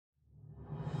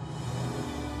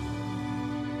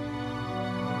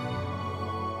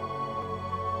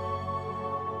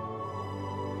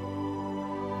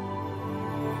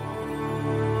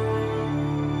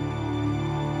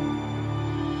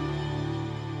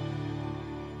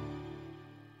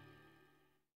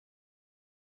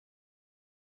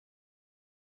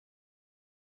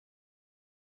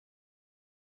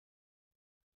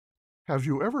Have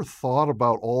you ever thought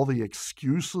about all the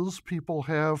excuses people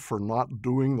have for not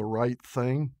doing the right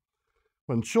thing?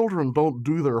 When children don't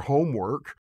do their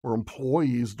homework, or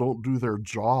employees don't do their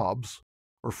jobs,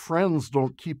 or friends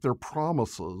don't keep their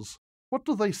promises, what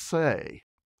do they say?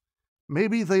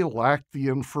 Maybe they lacked the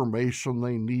information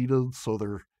they needed, so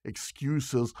their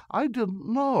excuse is, I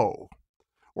didn't know.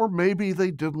 Or maybe they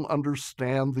didn't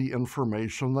understand the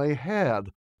information they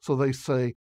had, so they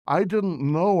say, I didn't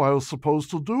know I was supposed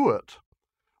to do it.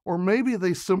 Or maybe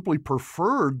they simply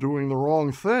preferred doing the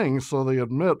wrong thing, so they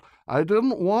admit, I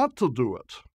didn't want to do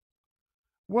it.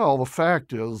 Well, the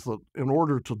fact is that in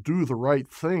order to do the right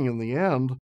thing in the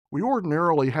end, we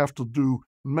ordinarily have to do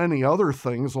many other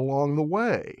things along the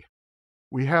way.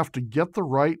 We have to get the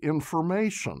right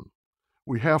information.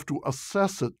 We have to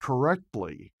assess it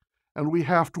correctly, and we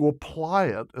have to apply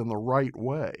it in the right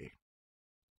way.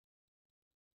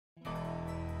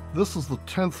 This is the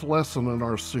 10th lesson in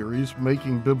our series,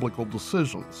 Making Biblical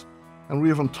Decisions, and we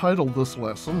have entitled this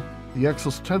lesson, The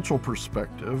Existential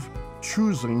Perspective,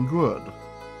 Choosing Good.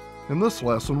 In this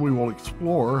lesson, we will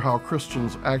explore how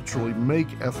Christians actually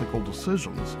make ethical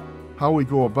decisions, how we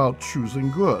go about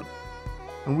choosing good,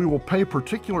 and we will pay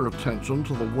particular attention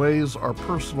to the ways our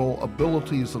personal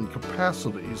abilities and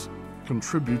capacities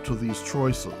contribute to these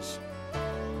choices.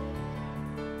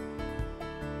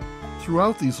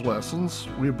 Throughout these lessons,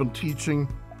 we have been teaching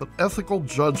that ethical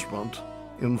judgment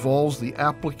involves the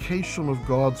application of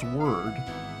God's Word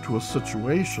to a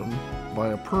situation by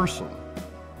a person.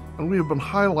 And we have been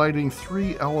highlighting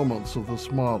three elements of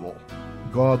this model: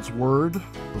 God's Word,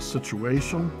 the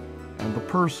situation, and the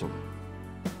person.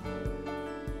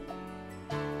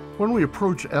 When we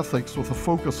approach ethics with a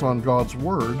focus on God's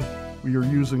Word, we are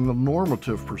using the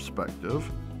normative perspective,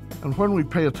 and when we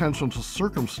pay attention to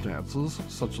circumstances,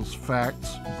 such as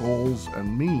facts, goals,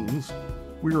 and means,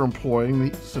 we are employing the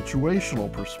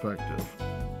situational perspective.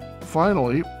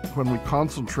 Finally, when we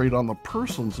concentrate on the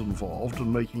persons involved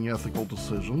in making ethical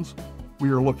decisions, we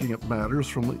are looking at matters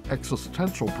from the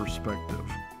existential perspective.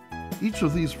 Each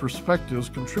of these perspectives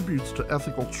contributes to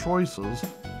ethical choices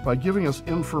by giving us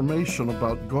information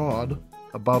about God,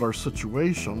 about our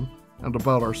situation, and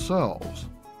about ourselves,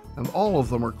 and all of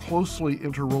them are closely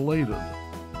interrelated.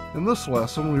 In this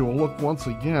lesson, we will look once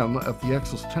again at the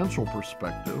existential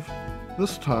perspective,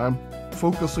 this time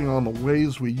focusing on the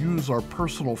ways we use our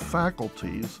personal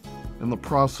faculties in the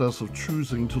process of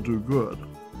choosing to do good.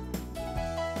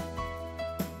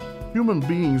 Human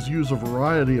beings use a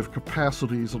variety of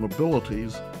capacities and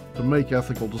abilities to make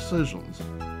ethical decisions.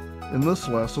 In this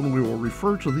lesson, we will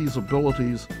refer to these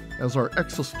abilities as our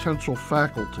existential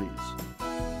faculties.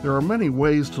 There are many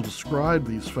ways to describe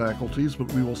these faculties,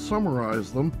 but we will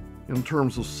summarize them in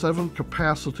terms of 7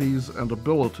 capacities and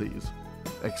abilities: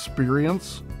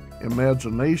 experience,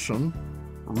 imagination,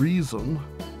 reason,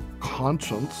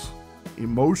 conscience,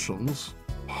 emotions,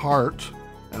 heart,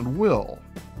 and will.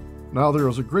 Now, there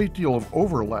is a great deal of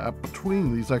overlap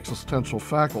between these existential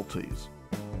faculties.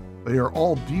 They are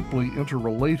all deeply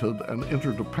interrelated and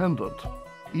interdependent.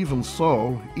 Even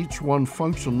so, each one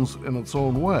functions in its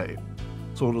own way,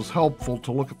 so it is helpful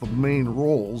to look at the main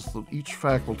roles that each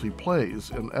faculty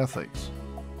plays in ethics.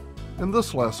 In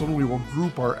this lesson, we will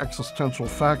group our existential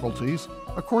faculties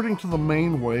according to the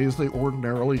main ways they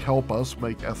ordinarily help us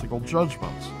make ethical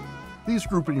judgments. These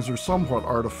groupings are somewhat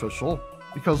artificial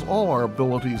because all our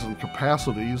abilities and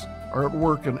capacities are at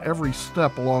work in every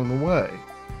step along the way.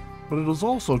 But it is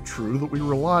also true that we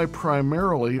rely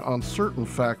primarily on certain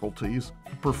faculties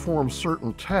to perform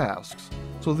certain tasks,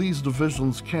 so these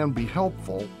divisions can be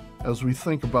helpful as we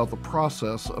think about the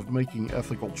process of making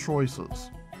ethical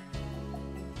choices.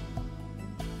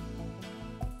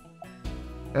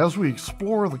 As we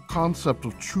explore the concept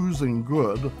of choosing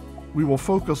good, we will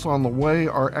focus on the way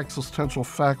our existential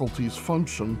faculties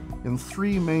function in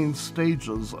 3 main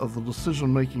stages of the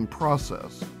decision-making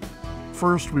process.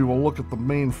 First, we will look at the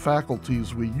main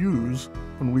faculties we use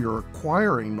when we are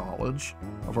acquiring knowledge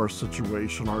of our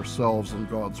situation, ourselves, and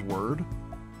God's Word.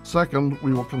 Second,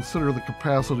 we will consider the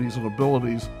capacities and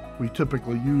abilities we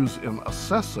typically use in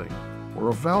assessing or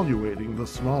evaluating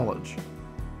this knowledge.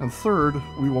 And third,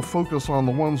 we will focus on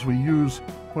the ones we use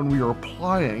when we are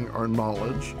applying our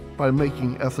knowledge by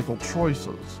making ethical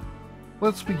choices.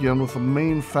 Let's begin with the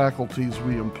main faculties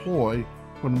we employ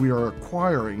when we are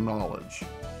acquiring knowledge.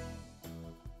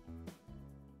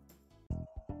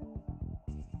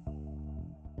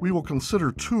 We will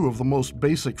consider 2 of the most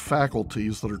basic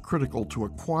faculties that are critical to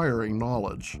acquiring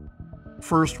knowledge.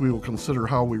 First, we will consider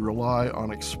how we rely on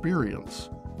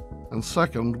experience. And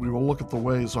second, we will look at the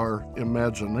ways our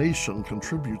imagination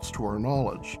contributes to our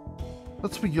knowledge.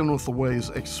 Let's begin with the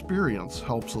ways experience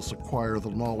helps us acquire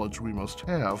the knowledge we must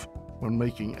have when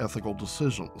making ethical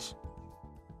decisions.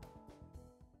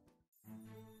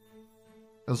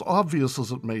 As obvious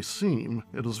as it may seem,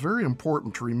 it is very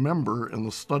important to remember in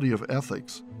the study of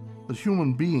ethics that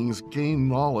human beings gain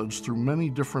knowledge through many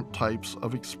different types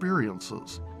of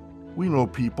experiences. We know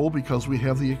people because we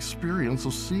have the experience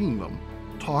of seeing them,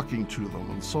 talking to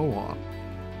them, and so on.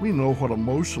 We know what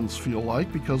emotions feel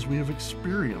like because we have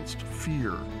experienced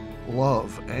fear,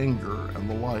 love, anger, and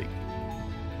the like.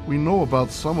 We know about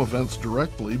some events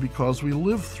directly because we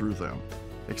live through them,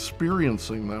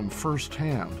 experiencing them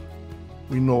firsthand.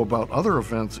 We know about other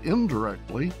events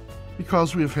indirectly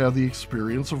because we have had the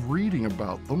experience of reading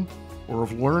about them or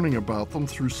of learning about them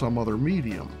through some other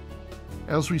medium.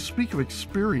 As we speak of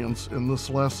experience in this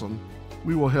lesson,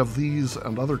 we will have these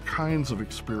and other kinds of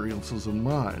experiences in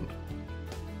mind.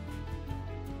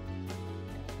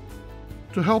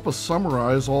 To help us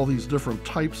summarize all these different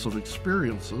types of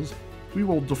experiences, we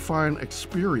will define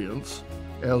experience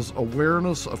as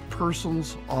awareness of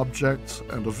persons, objects,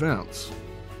 and events.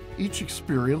 Each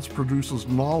experience produces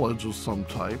knowledge of some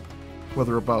type,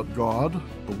 whether about God,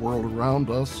 the world around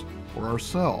us, or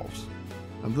ourselves,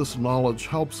 and this knowledge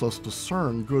helps us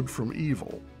discern good from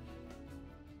evil.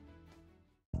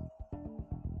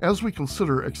 As we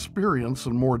consider experience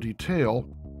in more detail,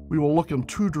 we will look in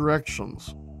two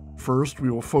directions. First, we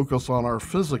will focus on our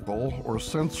physical or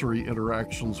sensory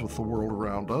interactions with the world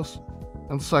around us,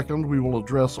 and second, we will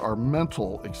address our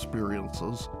mental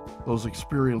experiences, those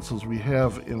experiences we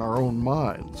have in our own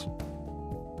minds.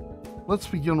 Let's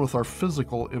begin with our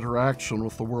physical interaction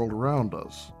with the world around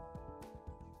us.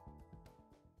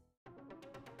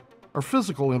 Our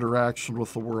physical interaction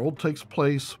with the world takes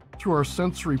place through our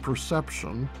sensory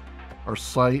perception, our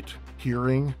sight,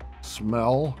 hearing,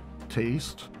 smell,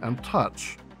 taste, and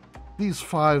touch. These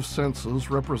 5 senses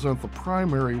represent the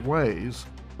primary ways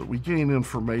that we gain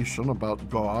information about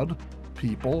God,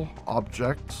 people,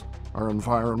 objects, our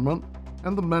environment,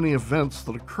 and the many events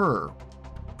that occur.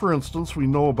 For instance, we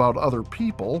know about other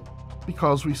people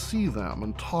because we see them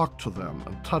and talk to them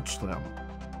and touch them.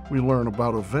 We learn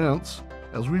about events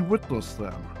as we witness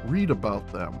them, read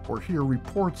about them, or hear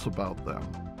reports about them.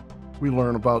 We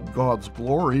learn about God's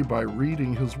glory by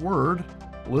reading His Word,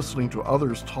 listening to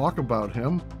others talk about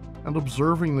Him, and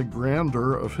observing the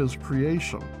grandeur of His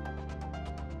creation.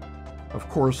 Of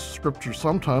course, Scripture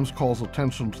sometimes calls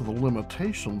attention to the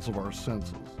limitations of our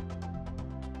senses.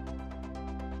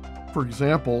 For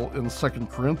example, in 2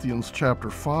 Corinthians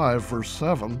chapter 5, verse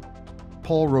 7,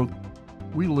 Paul wrote,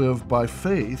 "We live by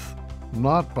faith,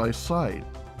 not by sight."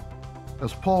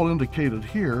 As Paul indicated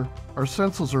here, our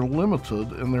senses are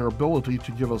limited in their ability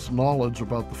to give us knowledge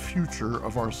about the future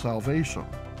of our salvation.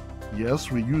 Yes,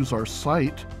 we use our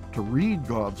sight to read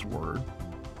God's Word,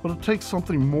 but it takes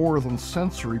something more than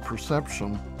sensory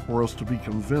perception for us to be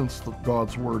convinced that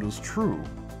God's Word is true.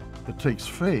 It takes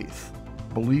faith,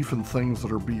 belief in things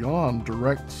that are beyond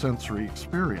direct sensory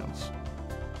experience.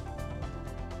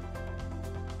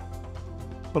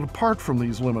 But apart from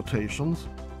these limitations,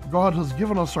 God has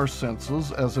given us our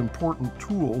senses as important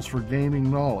tools for gaining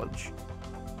knowledge.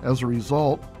 As a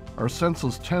result, our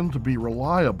senses tend to be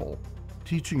reliable,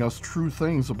 teaching us true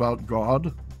things about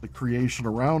God, the creation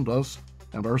around us,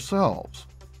 and ourselves.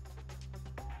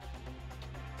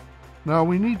 Now,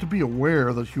 we need to be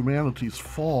aware that humanity's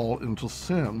fall into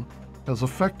sin has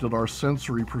affected our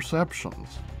sensory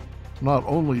perceptions. Not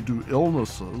only do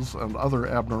illnesses and other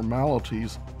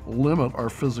abnormalities limit our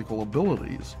physical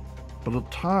abilities, but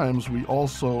at times we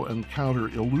also encounter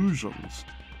illusions.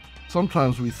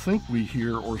 Sometimes we think we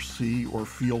hear or see or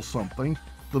feel something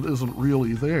that isn't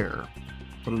really there,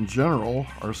 but in general,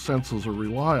 our senses are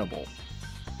reliable.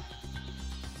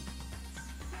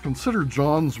 Consider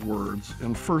John's words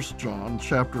in 1 John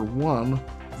chapter 1,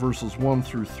 verses 1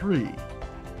 through 3.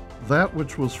 "That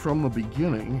which was from the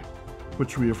beginning,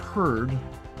 which we have heard,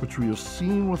 which we have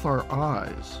seen with our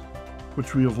eyes,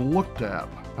 which we have looked at,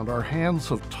 and our hands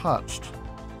have touched,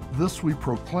 this we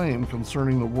proclaim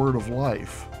concerning the word of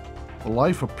life. The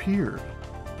life appeared.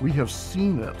 We have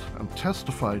seen it and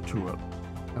testified to it,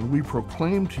 and we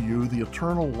proclaim to you the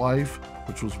eternal life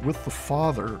which was with the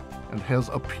Father and has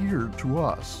appeared to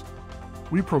us.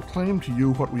 We proclaim to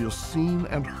you what we have seen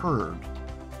and heard,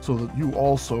 so that you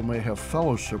also may have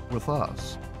fellowship with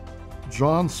us."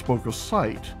 John spoke of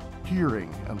sight, hearing,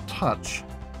 and touch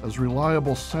as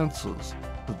reliable senses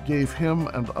that gave him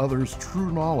and others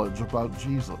true knowledge about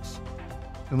Jesus.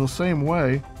 In the same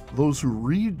way, those who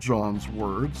read John's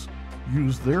words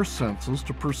use their senses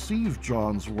to perceive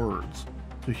John's words,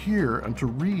 to hear and to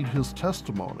read his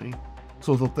testimony,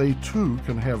 so that they too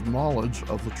can have knowledge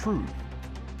of the truth.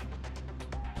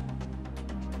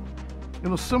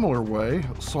 In a similar way,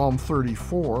 Psalm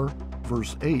 34,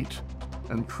 verse 8,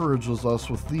 encourages us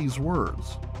with these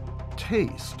words,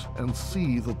 "Taste and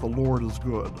see that the Lord is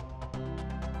good."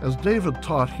 As David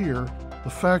taught here, the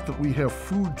fact that we have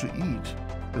food to eat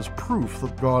is proof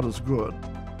that God is good.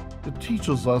 It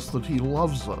teaches us that He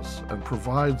loves us and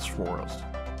provides for us.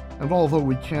 And although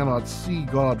we cannot see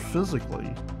God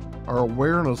physically, our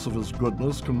awareness of His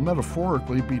goodness can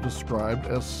metaphorically be described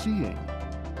as seeing,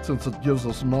 since it gives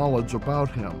us knowledge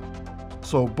about Him.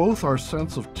 So both our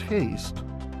sense of taste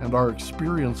and our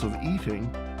experience of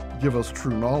eating give us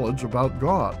true knowledge about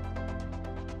God.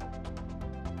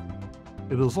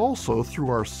 It is also through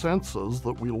our senses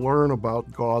that we learn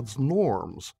about God's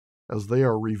norms, as they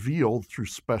are revealed through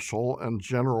special and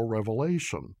general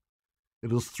revelation.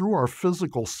 It is through our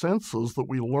physical senses that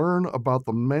we learn about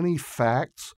the many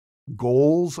facts,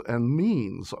 goals, and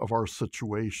means of our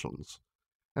situations.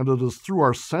 And it is through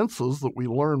our senses that we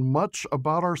learn much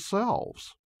about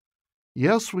ourselves.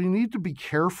 Yes, we need to be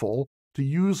careful to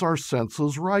use our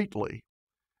senses rightly,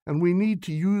 and we need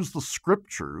to use the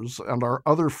Scriptures and our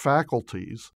other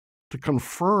faculties to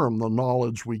confirm the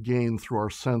knowledge we gain through our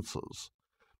senses.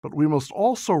 But we must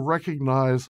also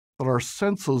recognize that our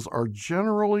senses are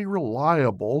generally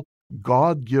reliable,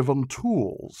 God-given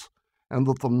tools, and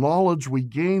that the knowledge we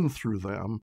gain through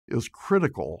them is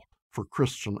critical for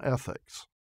Christian ethics.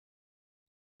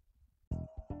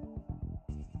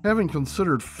 Having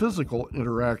considered physical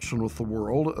interaction with the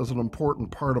world as an important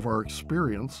part of our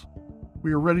experience,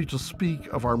 we are ready to speak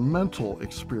of our mental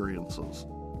experiences,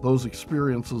 those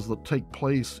experiences that take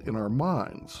place in our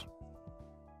minds.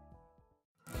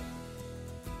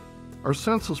 Our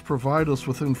senses provide us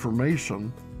with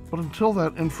information, but until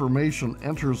that information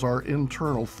enters our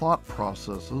internal thought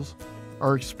processes,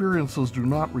 our experiences do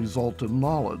not result in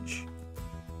knowledge.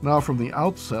 Now, from the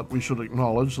outset, we should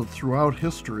acknowledge that throughout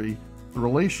history, the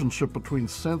relationship between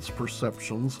sense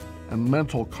perceptions and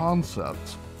mental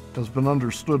concepts has been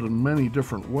understood in many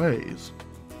different ways,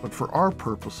 but for our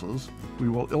purposes, we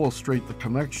will illustrate the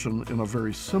connection in a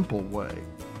very simple way.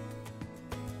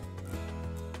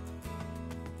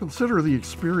 Consider the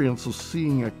experience of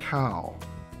seeing a cow.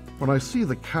 When I see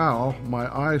the cow, my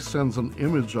eye sends an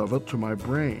image of it to my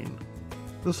brain.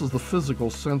 This is the physical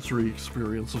sensory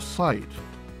experience of sight.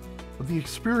 But the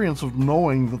experience of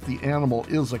knowing that the animal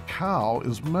is a cow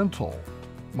is mental.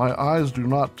 My eyes do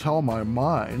not tell my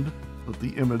mind that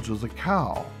the image is a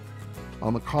cow.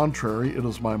 On the contrary, it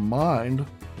is my mind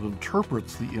that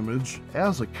interprets the image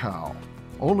as a cow.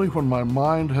 Only when my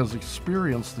mind has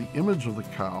experienced the image of the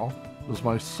cow does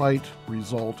my sight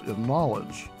result in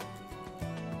knowledge.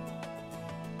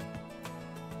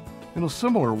 In a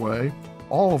similar way,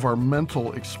 all of our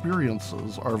mental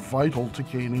experiences are vital to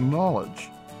gaining knowledge.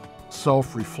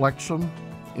 Self-reflection,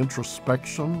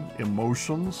 introspection,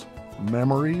 emotions,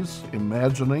 memories,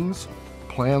 imaginings,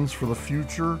 plans for the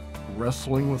future,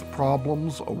 wrestling with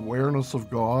problems, awareness of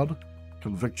God,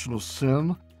 conviction of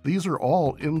sin, these are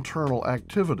all internal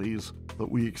activities that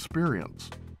we experience.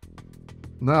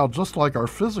 Now, just like our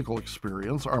physical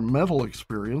experience, our mental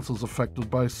experience is affected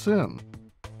by sin.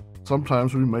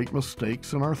 Sometimes we make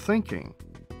mistakes in our thinking,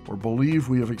 or believe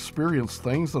we have experienced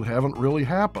things that haven't really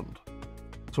happened.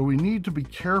 So we need to be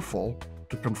careful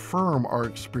to confirm our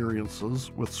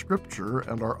experiences with Scripture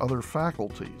and our other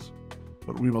faculties.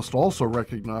 But we must also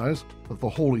recognize that the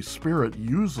Holy Spirit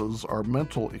uses our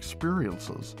mental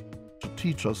experiences to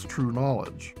teach us true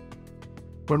knowledge.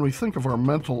 When we think of our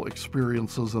mental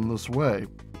experiences in this way,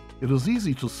 it is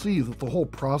easy to see that the whole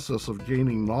process of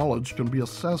gaining knowledge can be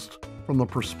assessed from the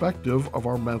perspective of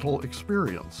our mental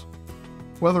experience.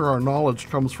 Whether our knowledge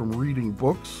comes from reading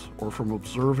books or from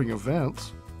observing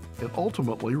events, it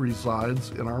ultimately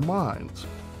resides in our minds.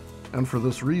 And for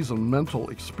this reason, mental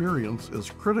experience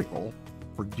is critical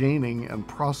for gaining and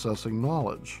processing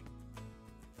knowledge.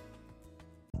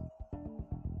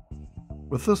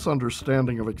 With this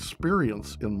understanding of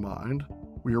experience in mind,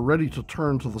 we are ready to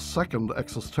turn to the second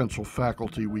existential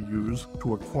faculty we use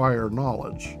to acquire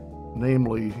knowledge,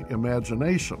 namely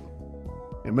imagination.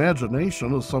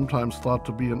 Imagination is sometimes thought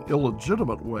to be an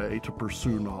illegitimate way to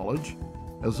pursue knowledge,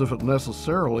 as if it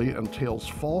necessarily entails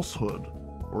falsehood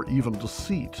or even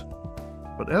deceit.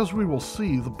 But as we will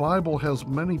see, the Bible has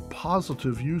many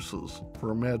positive uses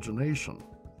for imagination.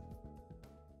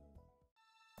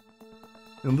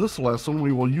 In this lesson,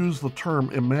 we will use the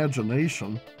term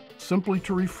imagination simply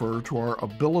to refer to our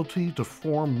ability to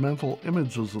form mental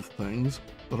images of things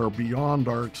that are beyond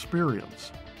our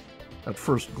experience. At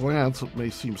first glance, it may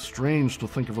seem strange to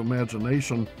think of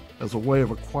imagination as a way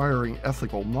of acquiring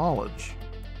ethical knowledge.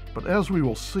 But as we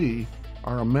will see,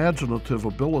 our imaginative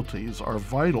abilities are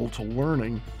vital to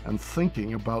learning and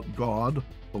thinking about God,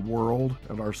 the world,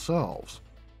 and ourselves.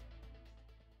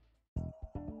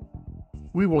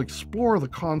 We will explore the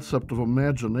concept of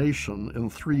imagination in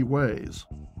three ways.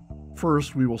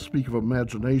 First, we will speak of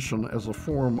imagination as a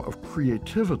form of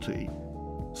creativity.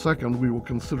 Second, we will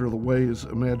consider the ways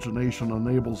imagination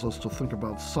enables us to think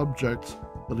about subjects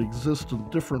that exist in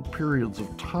different periods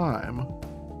of time.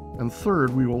 And third,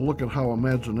 we will look at how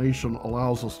imagination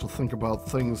allows us to think about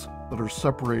things that are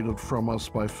separated from us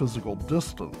by physical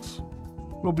distance.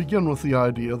 We'll begin with the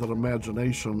idea that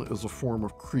imagination is a form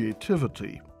of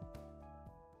creativity.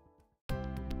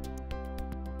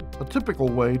 A typical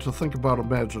way to think about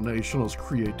imagination as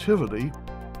creativity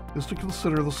is to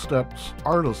consider the steps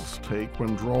artists take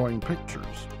when drawing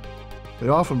pictures. They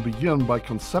often begin by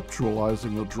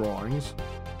conceptualizing the drawings,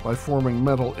 by forming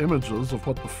mental images of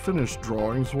what the finished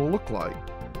drawings will look like.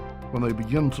 When they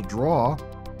begin to draw,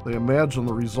 they imagine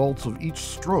the results of each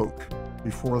stroke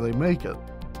before they make it.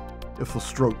 If the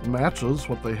stroke matches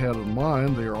what they had in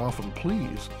mind, they are often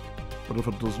pleased. But if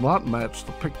it does not match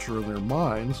the picture in their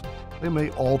minds, they may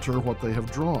alter what they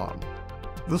have drawn.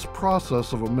 This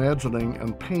process of imagining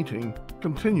and painting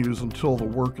continues until the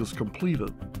work is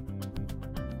completed.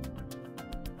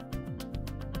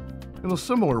 In a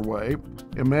similar way,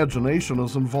 imagination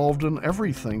is involved in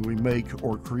everything we make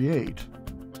or create.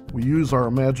 We use our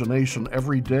imagination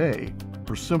every day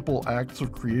for simple acts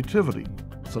of creativity,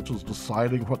 such as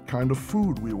deciding what kind of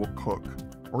food we will cook,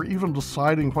 or even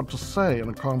deciding what to say in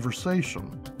a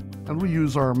conversation. And we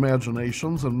use our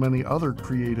imaginations in many other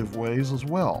creative ways as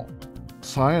well.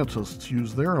 Scientists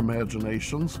use their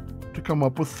imaginations to come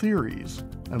up with theories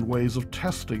and ways of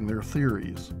testing their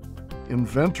theories.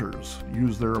 Inventors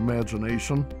use their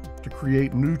imagination to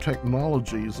create new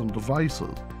technologies and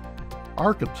devices.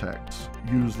 Architects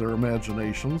use their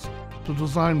imaginations to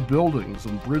design buildings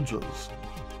and bridges.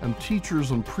 And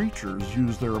teachers and preachers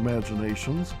use their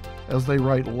imaginations as they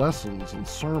write lessons and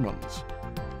sermons.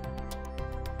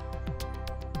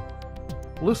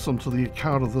 Listen to the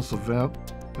account of this event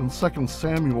in 2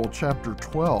 Samuel chapter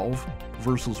 12,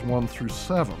 verses 1 through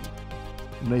 7.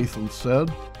 Nathan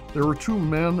said, "There were two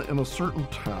men in a certain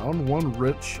town, one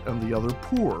rich and the other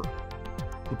poor.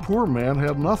 The poor man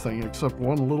had nothing except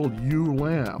one little ewe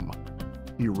lamb.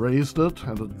 He raised it,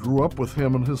 and it grew up with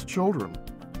him and his children.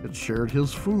 It shared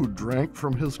his food, drank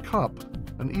from his cup,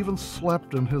 and even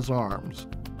slept in his arms.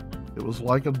 It was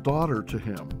like a daughter to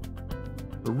him.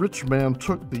 The rich man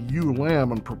took the ewe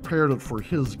lamb and prepared it for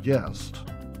his guest."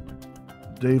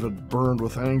 David burned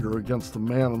with anger against the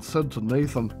man and said to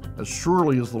Nathan, "As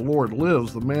surely as the Lord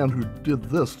lives, the man who did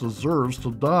this deserves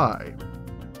to die."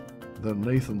 Then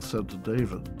Nathan said to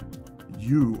David,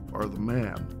 "You are the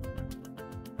man."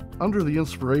 Under the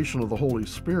inspiration of the Holy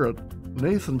Spirit,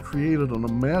 Nathan created an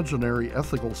imaginary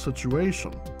ethical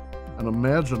situation, an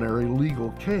imaginary legal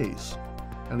case,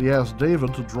 and he asked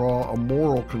David to draw a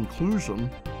moral conclusion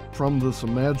from this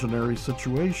imaginary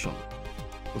situation.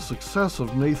 The success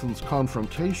of Nathan's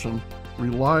confrontation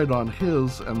relied on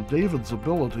his and David's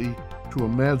ability to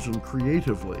imagine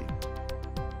creatively.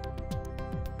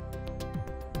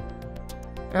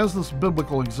 As this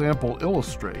biblical example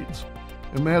illustrates,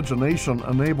 imagination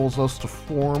enables us to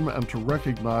form and to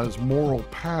recognize moral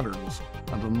patterns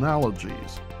and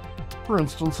analogies. For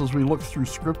instance, as we look through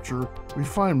Scripture, we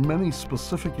find many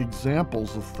specific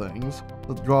examples of things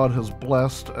that God has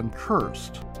blessed and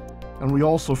cursed. And we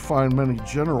also find many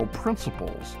general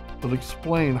principles that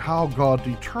explain how God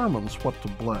determines what to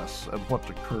bless and what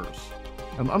to curse.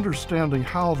 And understanding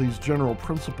how these general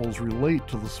principles relate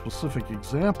to the specific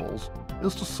examples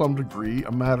is to some degree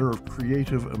a matter of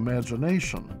creative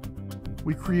imagination.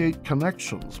 We create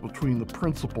connections between the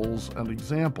principles and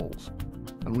examples,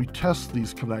 and we test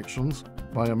these connections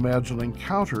by imagining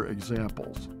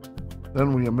counter-examples.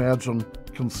 Then we imagine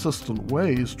consistent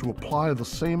ways to apply the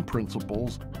same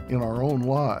principles in our own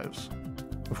lives.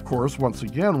 Of course, once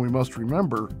again, we must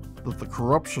remember that the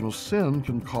corruption of sin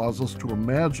can cause us to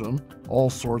imagine all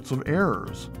sorts of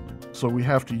errors. So we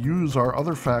have to use our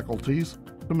other faculties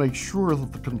to make sure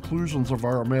that the conclusions of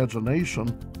our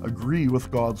imagination agree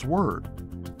with God's Word.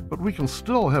 But we can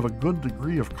still have a good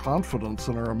degree of confidence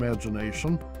in our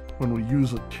imagination when we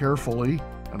use it carefully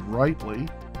and rightly,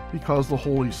 because the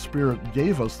Holy Spirit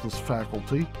gave us this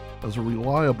faculty as a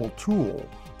reliable tool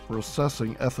for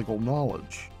assessing ethical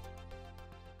knowledge.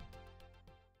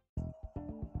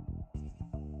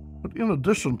 But in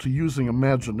addition to using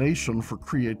imagination for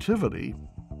creativity,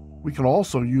 We can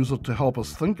also use it to help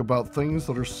us think about things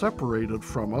that are separated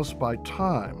from us by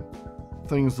time,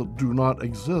 things that do not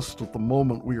exist at the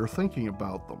moment we are thinking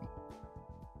about them.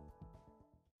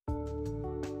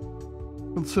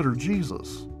 Consider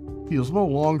Jesus. He is no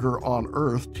longer on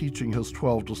earth teaching his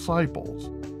 12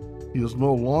 disciples. He is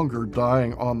no longer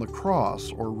dying on the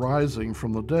cross or rising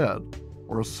from the dead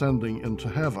or ascending into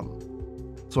heaven.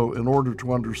 So in order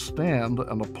to understand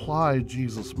and apply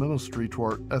Jesus' ministry to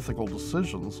our ethical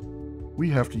decisions, we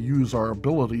have to use our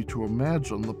ability to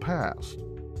imagine the past.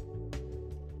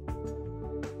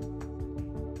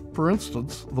 For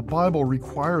instance, the Bible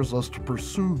requires us to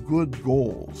pursue good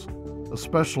goals,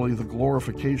 especially the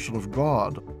glorification of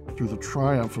God through the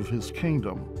triumph of His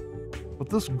kingdom. But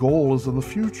this goal is in the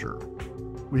future.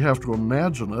 We have to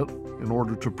imagine it in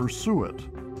order to pursue it.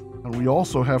 And we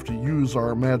also have to use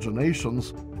our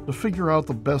imaginations to figure out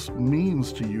the best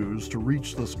means to use to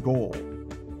reach this goal.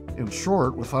 In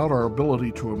short, without our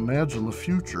ability to imagine the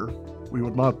future, we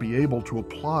would not be able to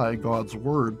apply God's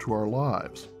Word to our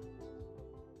lives.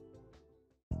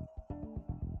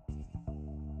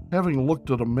 Having looked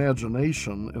at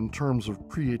imagination in terms of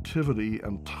creativity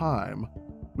and time,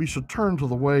 we should turn to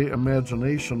the way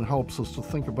imagination helps us to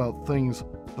think about things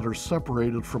that are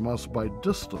separated from us by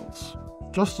distance.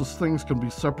 Just as things can be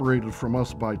separated from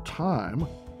us by time,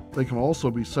 they can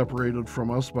also be separated from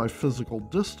us by physical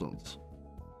distance.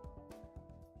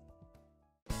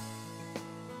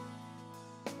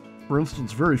 For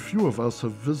instance, very few of us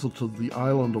have visited the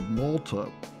island of Malta,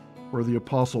 where the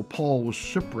Apostle Paul was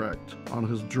shipwrecked on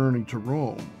his journey to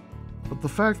Rome. But the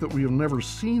fact that we have never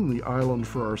seen the island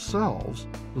for ourselves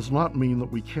does not mean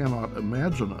that we cannot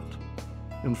imagine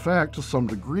it. In fact, to some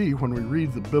degree, when we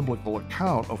read the biblical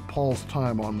account of Paul's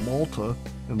time on Malta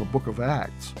in the book of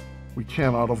Acts, we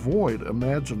cannot avoid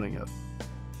imagining it.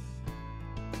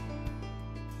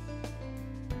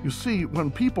 You see, when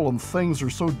people and things are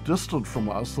so distant from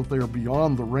us that they are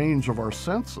beyond the range of our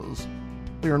senses,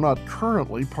 they are not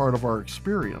currently part of our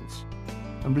experience.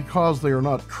 And because they are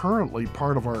not currently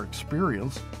part of our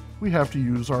experience, we have to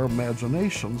use our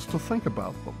imaginations to think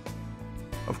about them.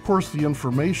 Of course, the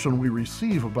information we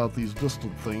receive about these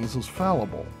distant things is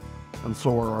fallible, and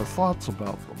so are our thoughts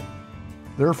about them.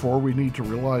 Therefore, we need to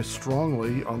rely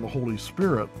strongly on the Holy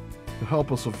Spirit to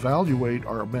help us evaluate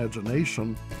our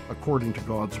imagination according to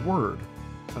God's Word,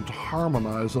 and to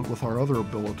harmonize it with our other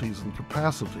abilities and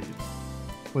capacities.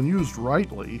 When used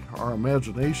rightly, our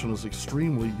imagination is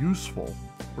extremely useful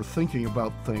for thinking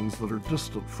about things that are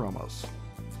distant from us.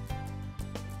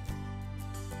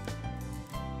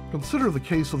 Consider the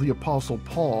case of the Apostle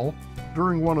Paul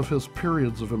during one of his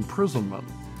periods of imprisonment.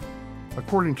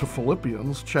 According to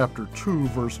Philippians chapter 2,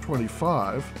 verse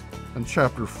 25, and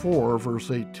chapter 4,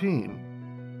 verse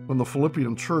 18, when the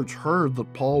Philippian church heard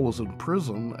that Paul was in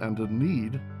prison and in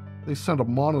need, they sent a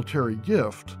monetary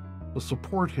gift to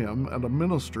support him and a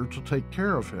minister to take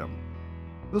care of him.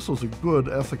 This was a good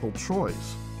ethical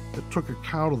choice. It took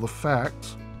account of the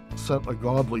facts, set a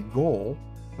godly goal,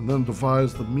 and then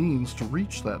devised the means to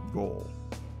reach that goal.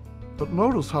 But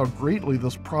notice how greatly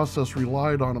this process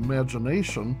relied on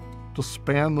imagination to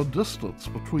span the distance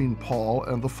between Paul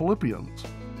and the Philippians.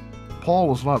 Paul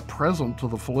was not present to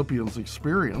the Philippians'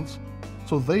 experience,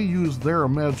 so they used their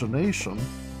imagination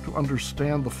to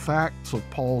understand the facts of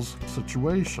Paul's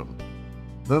situation.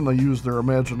 Then they used their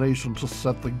imagination to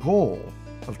set the goal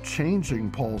of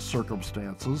changing Paul's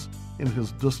circumstances in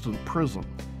his distant prison.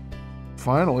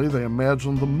 Finally, they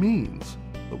imagined the means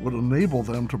that would enable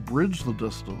them to bridge the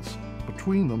distance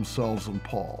between themselves and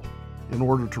Paul in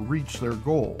order to reach their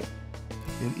goal.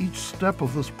 In each step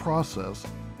of this process,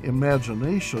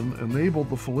 imagination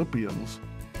enabled the Philippians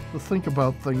to think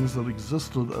about things that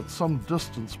existed at some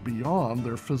distance beyond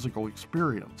their physical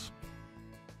experience.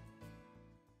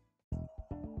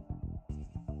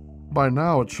 By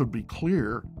now, it should be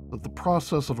clear that the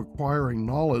process of acquiring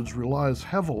knowledge relies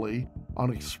heavily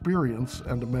on experience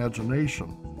and imagination.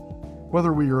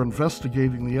 Whether we are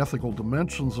investigating the ethical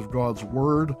dimensions of God's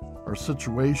Word, our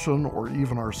situation, or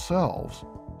even ourselves,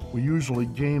 we usually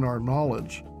gain our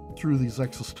knowledge through these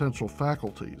existential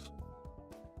faculties.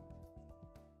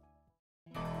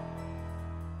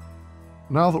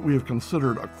 Now that we have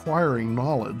considered acquiring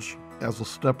knowledge as a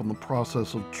step in the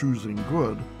process of choosing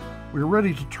good, we are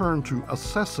ready to turn to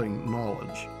assessing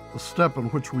knowledge, the step in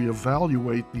which we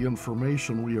evaluate the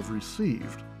information we have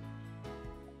received.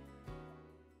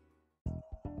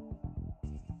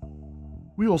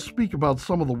 We will speak about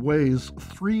some of the ways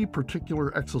three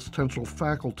particular existential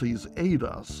faculties aid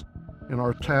us in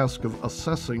our task of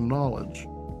assessing knowledge.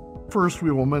 First,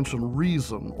 we will mention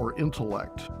reason or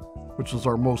intellect, which is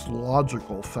our most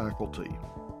logical faculty.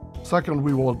 Second,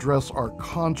 we will address our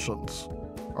conscience,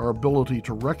 our ability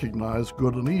to recognize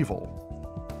good and evil.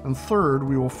 And third,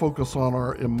 we will focus on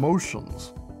our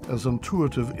emotions as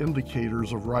intuitive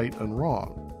indicators of right and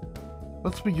wrong.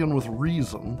 Let's begin with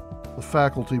reason, the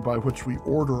faculty by which we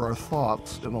order our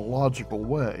thoughts in a logical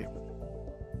way.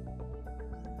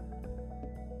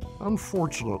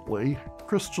 Unfortunately,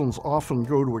 Christians often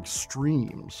go to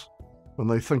extremes when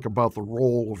they think about the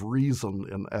role of reason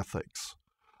in ethics.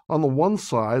 On the one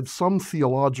side, some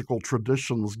theological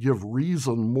traditions give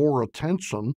reason more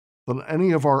attention than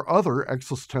any of our other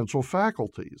existential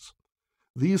faculties.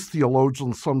 These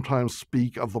theologians sometimes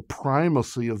speak of the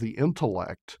primacy of the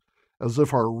intellect, as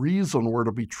if our reason were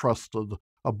to be trusted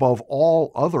above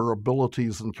all other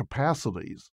abilities and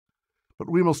capacities. But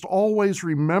we must always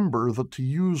remember that to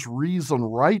use reason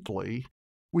rightly,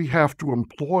 we have to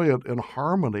employ it in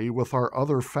harmony with our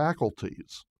other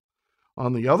faculties.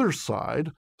 On the other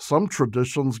side, some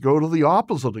traditions go to the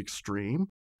opposite extreme,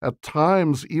 at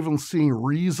times even seeing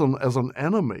reason as an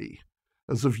enemy,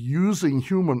 as if using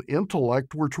human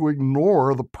intellect were to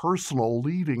ignore the personal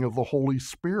leading of the Holy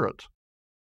Spirit.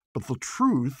 But the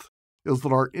truth is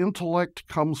that our intellect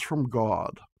comes from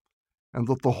God, and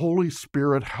that the Holy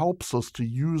Spirit helps us to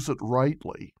use it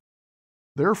rightly.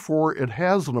 Therefore, it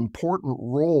has an important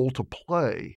role to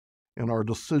play in our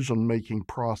decision-making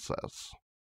process.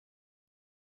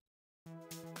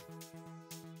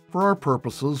 For our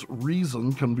purposes,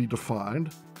 reason can be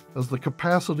defined as the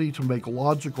capacity to make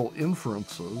logical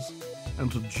inferences and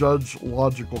to judge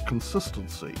logical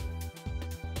consistency.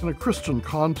 In a Christian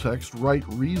context, right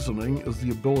reasoning is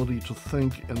the ability to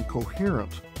think in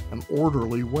coherent and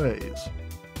orderly ways,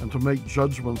 and to make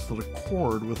judgments that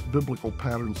accord with biblical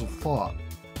patterns of thought.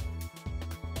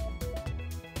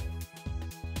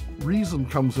 Reason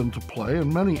comes into play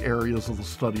in many areas of the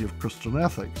study of Christian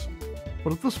ethics,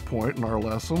 but at this point in our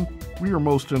lesson, we are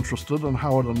most interested in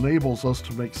how it enables us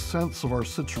to make sense of our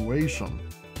situation,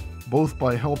 both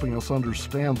by helping us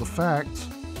understand the facts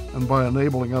and by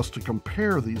enabling us to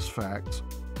compare these facts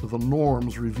to the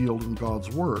norms revealed in God's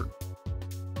Word.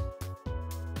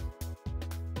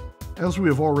 As we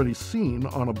have already seen,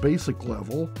 on a basic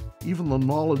level, even the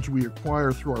knowledge we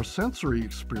acquire through our sensory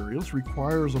experience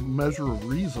requires a measure of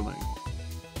reasoning.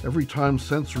 Every time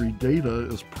sensory data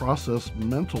is processed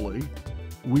mentally,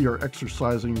 we are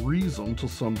exercising reason to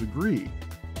some degree.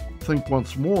 Think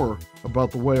once more about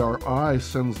the way our eye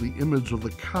sends the image of the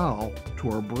cow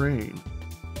to our brain.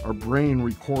 Our brain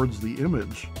records the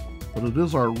image, but it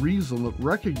is our reason that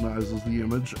recognizes the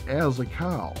image as a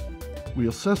cow. We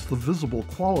assess the visible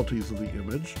qualities of the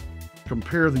image,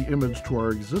 compare the image to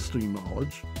our existing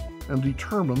knowledge, and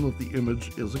determine that the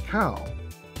image is a cow.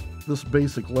 This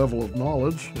basic level of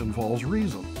knowledge involves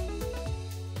reason.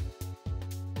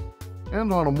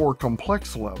 And on a more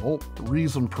complex level,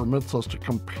 reason permits us to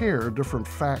compare different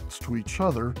facts to each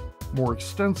other more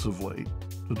extensively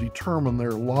to determine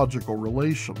their logical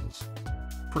relations.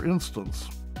 For instance,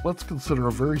 let's consider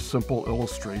a very simple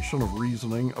illustration of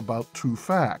reasoning about two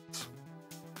facts.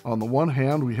 On the one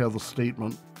hand, we have the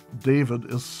statement,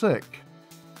 David is sick.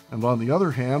 And on the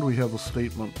other hand, we have the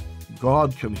statement,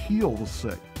 God can heal the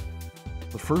sick.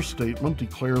 The first statement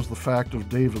declares the fact of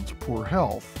David's poor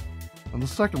health, and the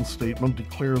second statement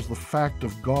declares the fact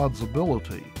of God's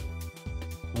ability.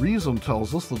 Reason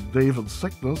tells us that David's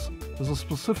sickness is a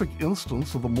specific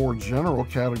instance of the more general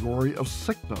category of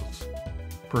sickness.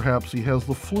 Perhaps he has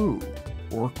the flu,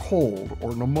 or a cold,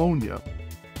 or pneumonia.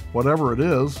 Whatever it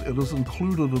is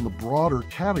included in the broader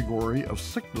category of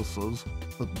sicknesses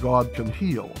that God can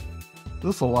heal.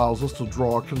 This allows us to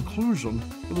draw a conclusion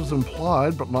that is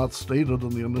implied but not stated in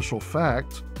the initial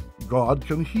facts. God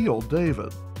can heal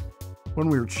David. When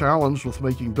we are challenged with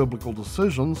making biblical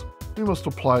decisions, we must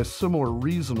apply similar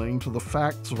reasoning to the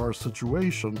facts of our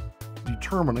situation,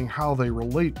 determining how they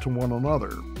relate to one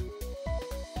another.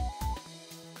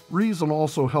 Reason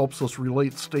also helps us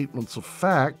relate statements of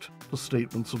fact to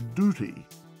statements of duty.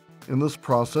 In this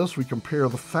process, we compare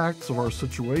the facts of our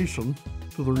situation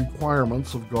to the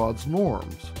requirements of God's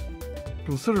norms.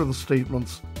 Consider the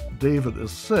statements, David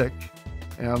is sick,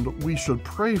 and we should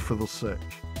pray for the sick.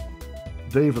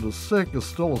 David is sick is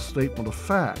still a statement of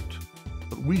fact,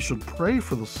 but we should pray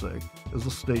for the sick is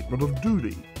a statement of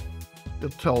duty.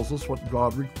 It tells us what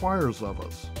God requires of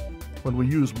us. When we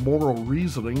use moral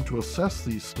reasoning to assess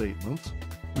these statements,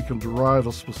 we can derive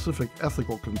a specific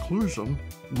ethical conclusion.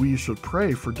 We should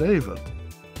pray for David.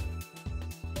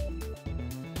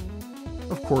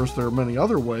 Of course, there are many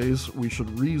other ways we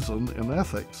should reason in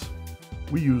ethics.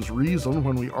 We use reason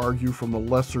when we argue from the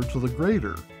lesser to the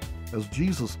greater, as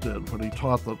Jesus did when he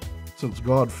taught that Since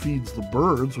God feeds the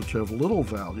birds, which have little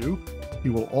value, he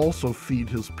will also feed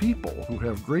his people, who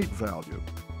have great value.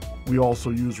 We also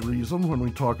use reason when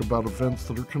we talk about events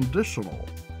that are conditional,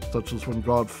 such as when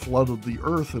God flooded the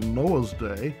earth in Noah's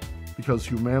day because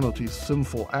humanity's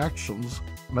sinful actions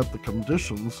met the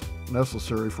conditions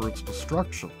necessary for its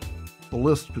destruction. The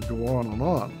list could go on and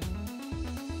on.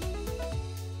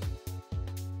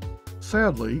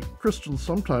 Sadly, Christians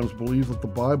sometimes believe that the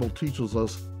Bible teaches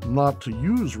us not to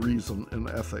use reason in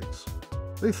ethics.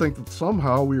 They think that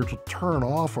somehow we are to turn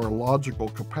off our logical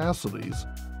capacities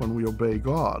when we obey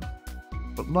God.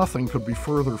 But nothing could be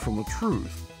further from the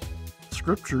truth.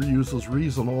 Scripture uses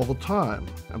reason all the time,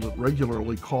 and it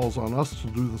regularly calls on us to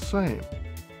do the same.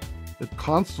 It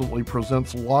constantly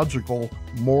presents logical,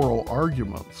 moral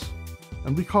arguments.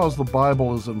 And because the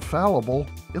Bible is infallible,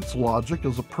 its logic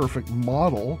is a perfect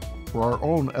model for our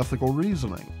own ethical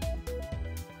reasoning.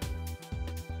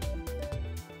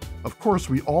 Of course,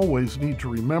 we always need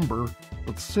to remember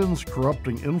that sin's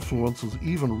corrupting influence has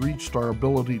even reached our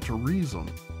ability to reason.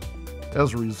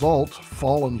 As a result,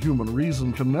 fallen human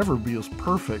reason can never be as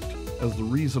perfect as the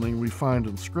reasoning we find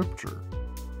in Scripture.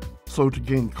 So to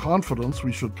gain confidence,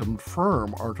 we should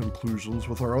confirm our conclusions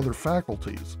with our other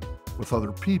faculties, with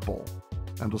other people,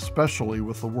 and especially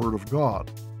with the Word of God.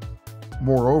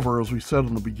 Moreover, as we said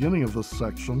in the beginning of this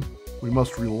section, we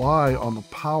must rely on the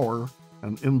power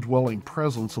and indwelling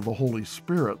presence of the Holy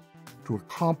Spirit to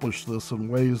accomplish this in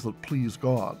ways that please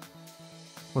God.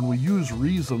 When we use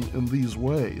reason in these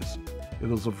ways,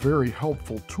 it is a very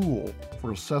helpful tool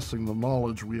for assessing the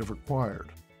knowledge we have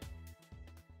acquired.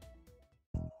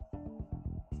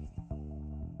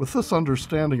 With this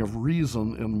understanding of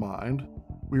reason in mind,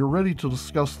 we are ready to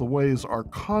discuss the ways our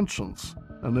conscience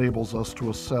enables us to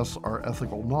assess our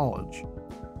ethical knowledge.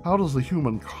 How does the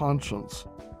human conscience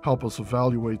help us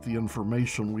evaluate the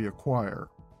information we acquire?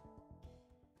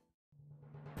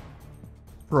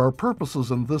 For our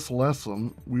purposes in this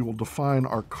lesson, we will define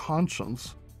our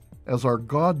conscience as our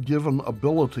God-given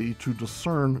ability to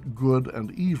discern good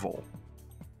and evil.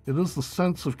 It is the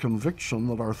sense of conviction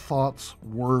that our thoughts,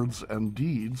 words, and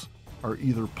deeds are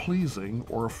either pleasing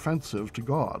or offensive to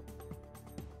God.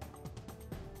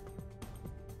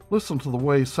 Listen to the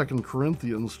way 2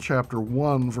 Corinthians chapter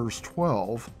 1, verse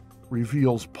 12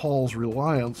 reveals Paul's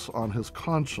reliance on his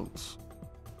conscience.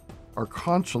 Our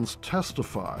conscience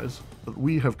testifies that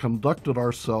we have conducted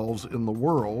ourselves in the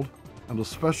world, and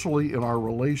especially in our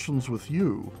relations with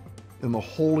you, in the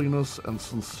holiness and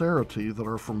sincerity that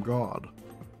are from God.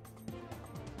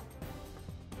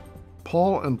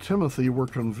 Paul and Timothy were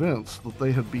convinced that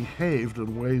they had behaved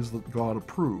in ways that God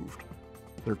approved.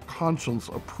 Their conscience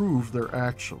approved their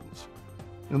actions.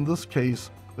 In this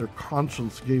case, their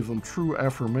conscience gave them true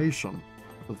affirmation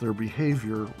that their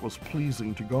behavior was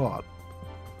pleasing to God.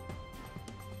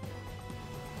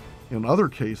 In other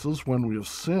cases, when we have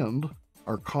sinned,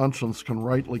 our conscience can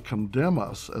rightly condemn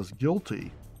us as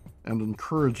guilty and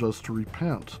encourage us to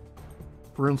repent.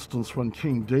 For instance, when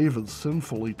King David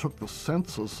sinfully took the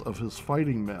census of his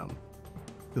fighting men,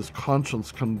 his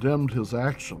conscience condemned his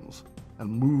actions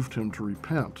and moved him to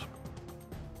repent.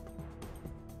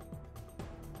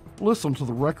 Listen to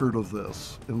the record of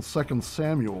this in 2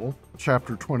 Samuel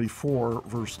chapter 24,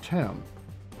 verse 10.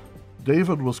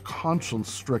 David was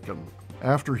conscience-stricken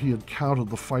after he had counted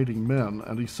the fighting men,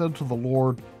 and he said to the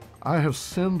Lord, "I have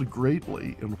sinned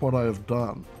greatly in what I have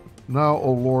done. Now,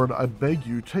 O Lord, I beg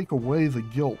you, take away the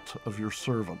guilt of your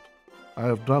servant. I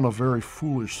have done a very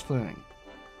foolish thing."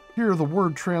 Here, the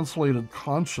word translated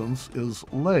conscience is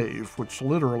lave, which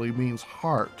literally means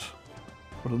heart.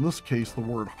 But in this case, the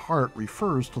word heart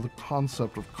refers to the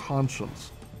concept of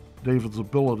conscience, David's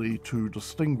ability to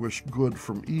distinguish good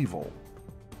from evil.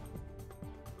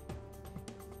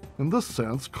 In this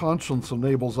sense, conscience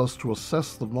enables us to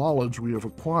assess the knowledge we have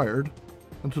acquired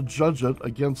and to judge it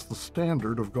against the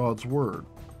standard of God's Word.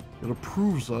 It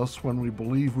approves us when we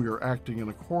believe we are acting in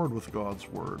accord with God's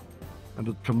Word, and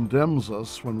it condemns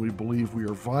us when we believe we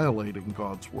are violating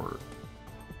God's Word.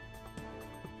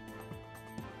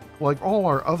 Like all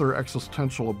our other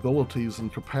existential abilities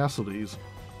and capacities,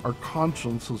 our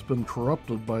conscience has been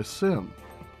corrupted by sin.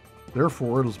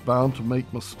 Therefore, it is bound to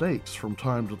make mistakes from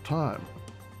time to time.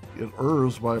 It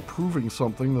errs by approving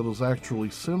something that is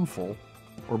actually sinful,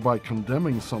 or by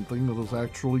condemning something that is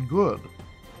actually good.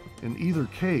 In either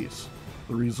case,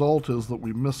 the result is that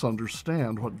we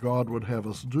misunderstand what God would have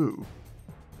us do.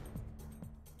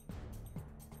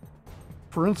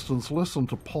 For instance, listen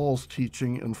to Paul's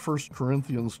teaching in 1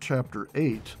 Corinthians chapter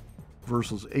 8,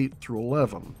 verses 8 through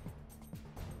 11.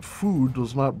 Food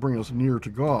does not bring us near to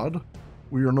God,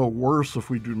 We are no worse if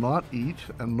we do not eat,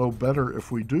 and no better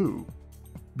if we do.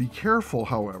 Be careful,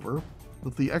 however,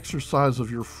 that the exercise of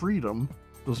your freedom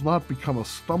does not become a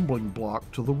stumbling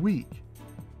block to the weak.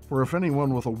 For if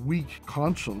anyone with a weak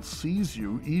conscience sees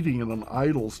you eating in an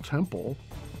idol's temple,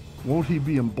 won't he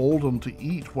be emboldened to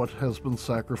eat what has been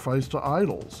sacrificed to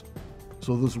idols?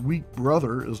 So this weak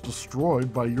brother is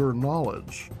destroyed by your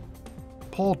knowledge.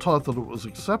 Paul taught that it was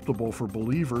acceptable for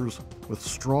believers with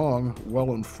strong,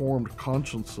 well-informed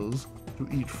consciences to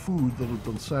eat food that had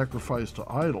been sacrificed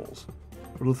to idols.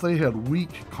 But if they had weak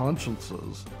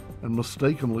consciences and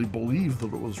mistakenly believed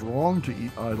that it was wrong to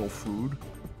eat idol food,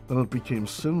 then it became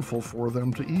sinful for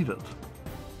them to eat it.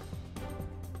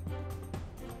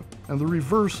 And the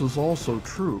reverse is also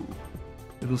true.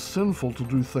 It is sinful to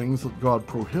do things that God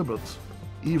prohibits,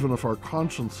 even if our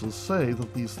consciences say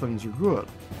that these things are good.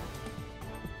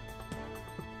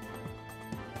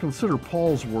 Consider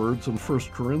Paul's words in 1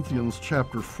 Corinthians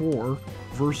chapter 4,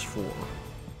 verse 4.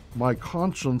 My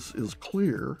conscience is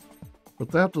clear, but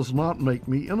that does not make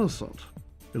me innocent.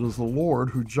 It is the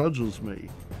Lord who judges me.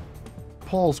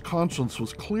 Paul's conscience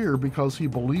was clear because he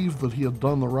believed that he had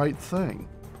done the right thing,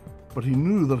 but he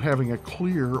knew that having a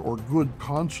clear or good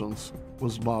conscience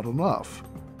was not enough,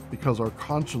 because our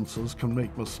consciences can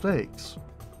make mistakes.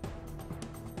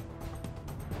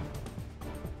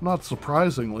 Not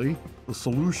surprisingly, the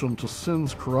solution to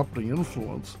sin's corrupting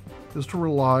influence is to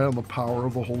rely on the power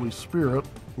of the Holy Spirit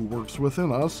who works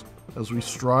within us as we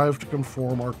strive to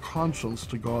conform our conscience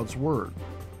to God's Word.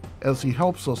 As He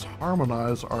helps us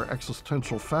harmonize our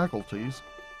existential faculties,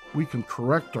 we can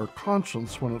correct our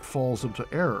conscience when it falls into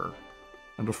error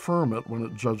and affirm it when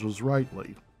it judges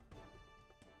rightly.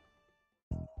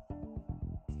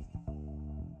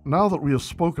 Now that we have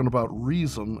spoken about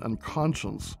reason and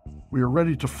conscience, we are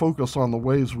ready to focus on the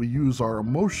ways we use our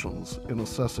emotions in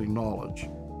assessing knowledge.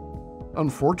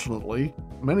 Unfortunately,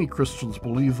 many Christians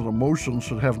believe that emotions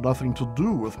should have nothing to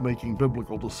do with making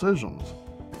biblical decisions.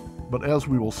 But as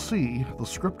we will see, the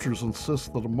Scriptures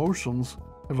insist that emotions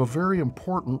have a very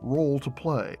important role to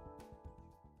play.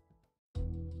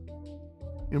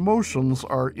 Emotions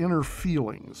are inner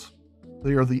feelings.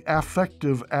 They are the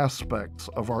affective aspects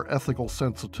of our ethical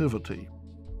sensitivity.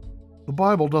 The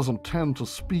Bible doesn't tend to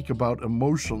speak about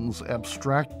emotions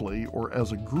abstractly or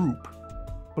as a group,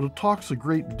 but it talks a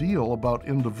great deal about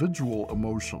individual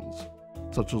emotions,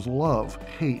 such as love,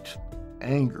 hate,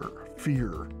 anger,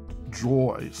 fear,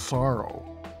 joy,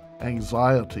 sorrow,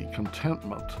 anxiety,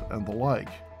 contentment, and the like.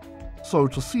 So,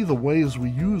 to see the ways we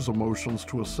use emotions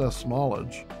to assess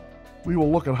knowledge, we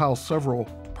will look at how several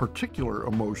particular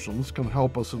emotions can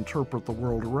help us interpret the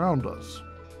world around us.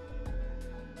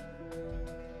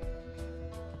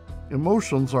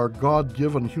 Emotions are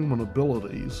God-given human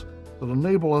abilities that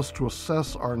enable us to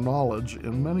assess our knowledge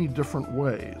in many different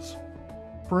ways.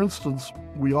 For instance,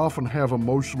 we often have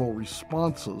emotional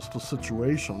responses to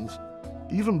situations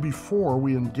even before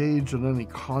we engage in any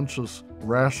conscious,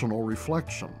 rational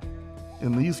reflection.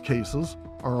 In these cases,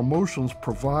 our emotions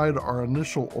provide our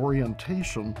initial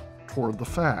orientation toward the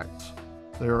facts.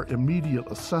 They are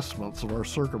immediate assessments of our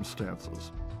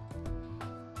circumstances.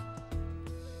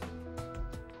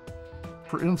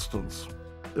 For instance,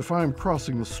 if I am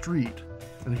crossing the street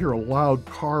and hear a loud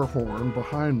car horn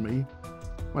behind me,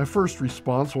 my first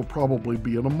response will probably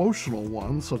be an emotional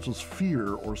one, such as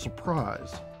fear or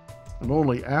surprise. And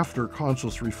only after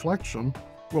conscious reflection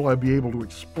will I be able to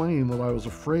explain that I was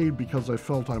afraid because I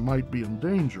felt I might be in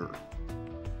danger.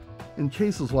 In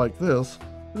cases like this,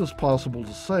 it is possible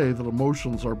to say that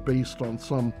emotions are based on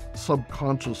some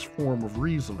subconscious form of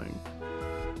reasoning.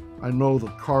 I know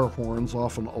that car horns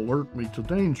often alert me to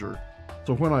danger,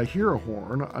 so when I hear a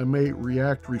horn, I may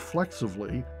react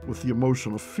reflexively with the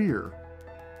emotion of fear.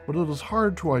 But it is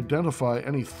hard to identify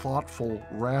any thoughtful,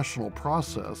 rational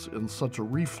process in such a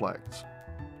reflex.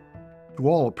 To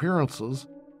all appearances,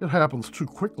 it happens too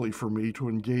quickly for me to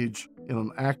engage in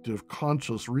an active,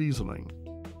 conscious reasoning.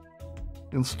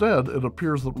 Instead, it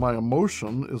appears that my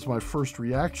emotion is my first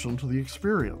reaction to the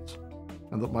experience,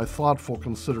 and that my thoughtful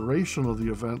consideration of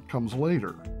the event comes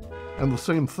later. And the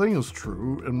same thing is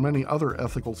true in many other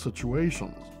ethical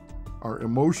situations. Our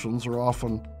emotions are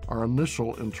often our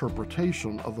initial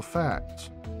interpretation of the facts.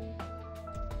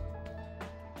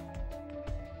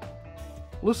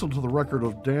 Listen to the record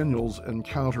of Daniel's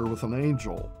encounter with an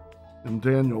angel in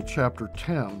Daniel chapter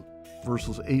 10,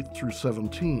 verses 8 through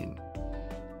 17.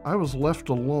 I was left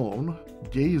alone,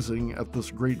 gazing at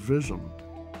this great vision.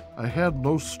 I had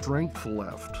no strength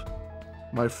left.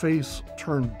 My face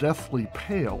turned deathly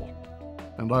pale,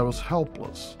 and I was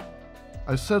helpless.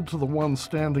 I said to the one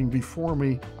standing before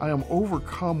me, I am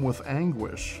overcome with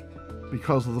anguish.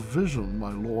 because of the vision,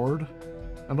 my Lord,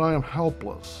 and I am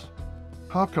helpless.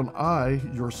 How can I,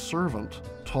 your servant,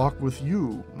 talk with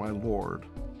you, my Lord?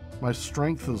 My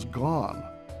strength is gone,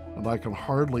 and I can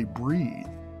hardly breathe."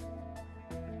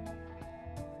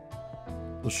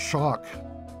 The shock,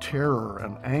 terror,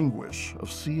 and anguish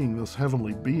of seeing this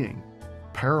heavenly being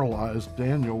paralyzed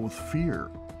Daniel with fear.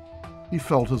 He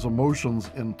felt his emotions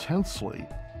intensely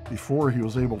before he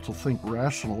was able to think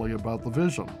rationally about the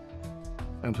vision,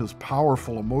 and his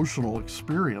powerful emotional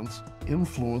experience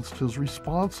influenced his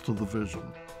response to the vision,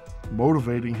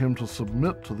 motivating him to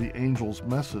submit to the angel's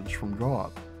message from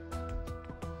God.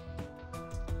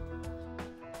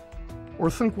 Or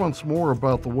think once more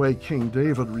about the way King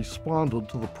David responded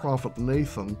to the prophet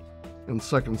Nathan in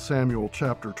 2 Samuel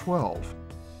chapter 12.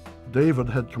 David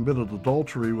had committed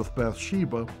adultery with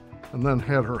Bathsheba and then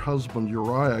had her husband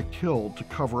Uriah killed to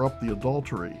cover up the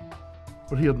adultery.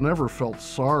 But he had never felt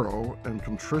sorrow and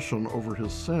contrition over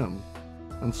his sin,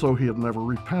 and so he had never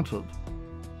repented.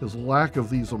 His lack of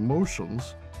these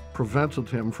emotions prevented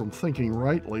him from thinking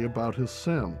rightly about his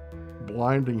sin,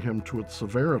 blinding him to its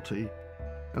severity,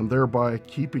 and thereby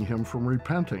keeping him from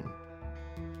repenting.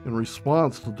 In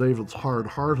response to David's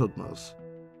hard-heartedness,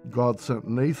 God sent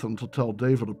Nathan to tell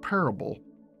David a parable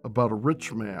about a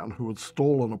rich man who had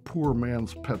stolen a poor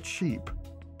man's pet sheep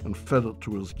and fed it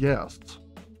to his guests.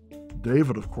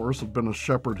 David, of course, had been a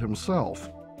shepherd himself,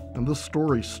 and this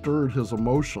story stirred his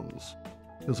emotions.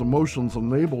 His emotions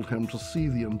enabled him to see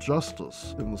the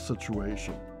injustice in the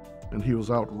situation, and he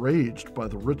was outraged by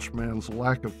the rich man's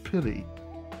lack of pity.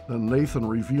 Then Nathan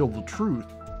revealed the truth.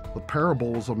 The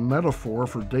parable was a metaphor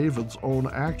for David's own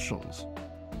actions.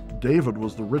 David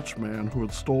was the rich man who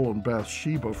had stolen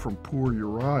Bathsheba from poor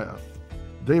Uriah.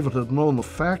 David had known the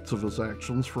facts of his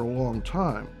actions for a long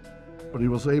time, but he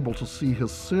was able to see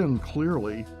his sin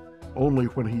clearly only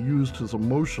when he used his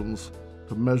emotions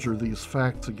to measure these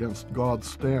facts against God's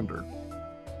standard.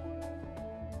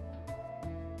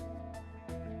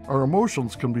 Our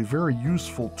emotions can be very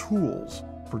useful tools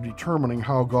for determining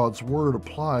how God's Word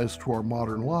applies to our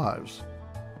modern lives.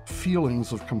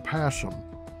 Feelings of compassion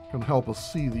can help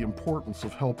us see the importance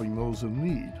of helping those in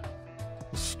need.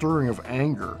 The stirring of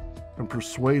anger can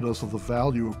persuade us of the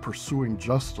value of pursuing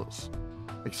justice.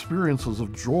 Experiences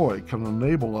of joy can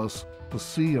enable us to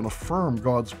see and affirm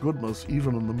God's goodness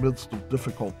even in the midst of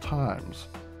difficult times.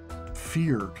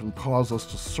 Fear can cause us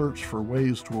to search for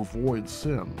ways to avoid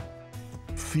sin.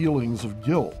 Feelings of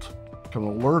guilt can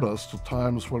alert us to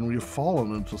times when we have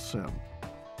fallen into sin.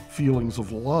 Feelings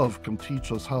of love can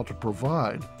teach us how to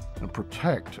provide and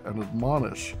protect and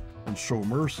admonish and show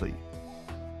mercy.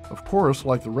 Of course,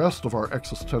 like the rest of our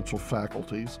existential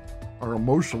faculties, our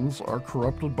emotions are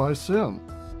corrupted by sin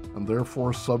and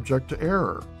therefore subject to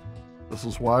error. This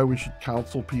is why we should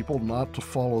counsel people not to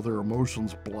follow their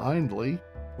emotions blindly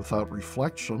without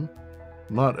reflection.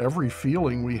 Not every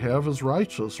feeling we have is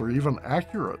righteous or even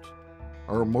accurate.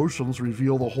 Our emotions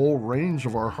reveal the whole range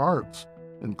of our hearts,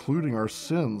 including our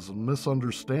sins and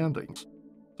misunderstandings,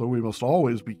 so we must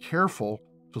always be careful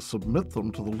to submit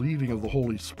them to the leading of the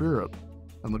Holy Spirit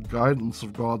and the guidance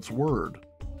of God's Word,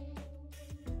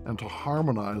 and to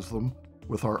harmonize them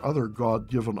with our other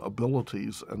God-given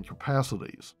abilities and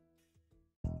capacities.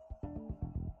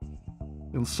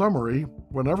 In summary,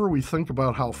 whenever we think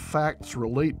about how facts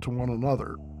relate to one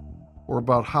another, or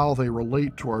about how they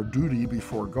relate to our duty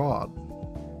before God,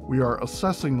 we are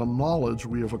assessing the knowledge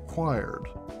we have acquired.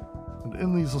 And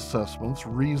in these assessments,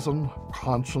 reason,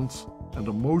 conscience, and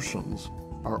emotions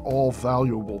are all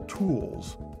valuable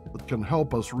tools that can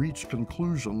help us reach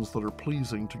conclusions that are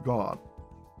pleasing to God.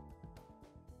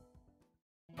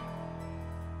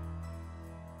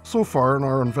 So far in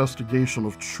our investigation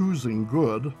of choosing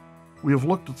good, we have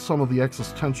looked at some of the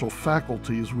existential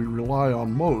faculties we rely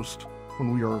on most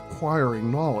when we are acquiring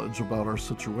knowledge about our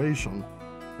situation,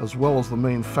 as well as the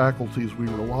main faculties we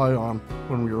rely on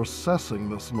when we are assessing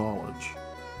this knowledge.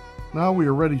 Now we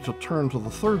are ready to turn to the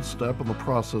third step in the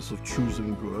process of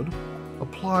choosing good,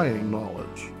 applying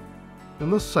knowledge. In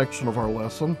this section of our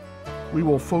lesson, we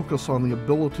will focus on the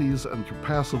abilities and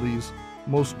capacities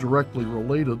most directly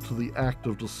related to the act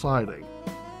of deciding.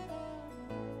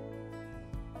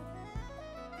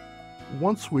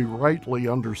 Once we rightly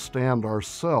understand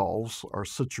ourselves, our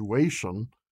situation,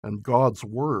 and God's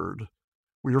Word,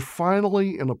 we are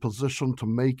finally in a position to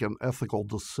make an ethical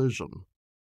decision.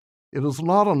 It is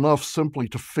not enough simply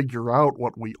to figure out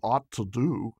what we ought to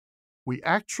do. We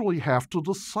actually have to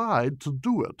decide to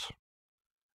do it.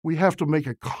 We have to make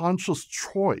a conscious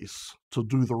choice to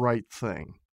do the right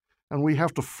thing, and we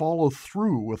have to follow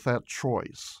through with that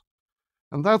choice.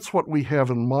 And that's what we have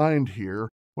in mind here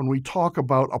when we talk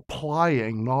about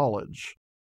applying knowledge.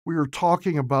 We are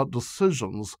talking about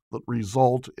decisions that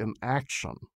result in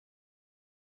action.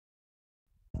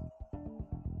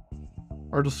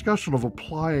 Our discussion of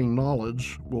applying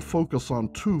knowledge will focus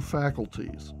on two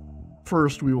faculties.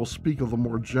 First, we will speak of the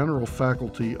more general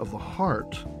faculty of the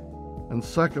heart, and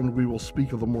second, we will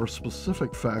speak of the more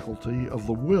specific faculty of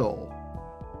the will.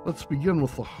 Let's begin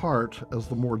with the heart as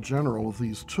the more general of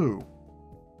these two.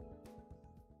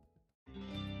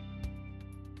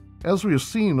 As we have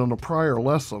seen in a prior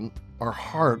lesson, our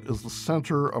heart is the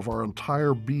center of our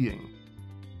entire being.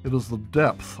 It is the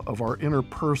depth of our inner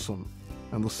person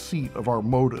and the seat of our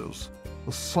motives,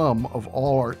 the sum of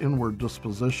all our inward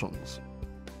dispositions.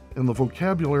 In the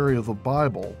vocabulary of the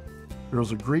Bible, there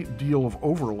is a great deal of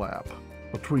overlap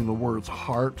between the words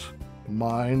heart,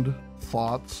 mind,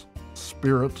 thoughts,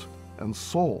 spirit, and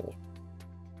soul.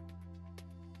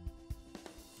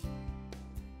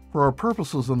 For our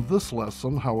purposes in this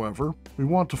lesson, however, we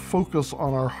want to focus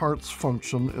on our heart's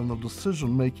function in the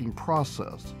decision-making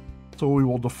process, so we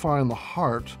will define the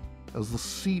heart as the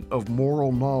seat of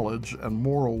moral knowledge and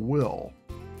moral will.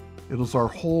 It is our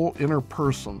whole inner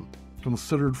person,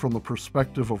 considered from the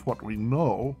perspective of what we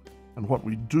know and what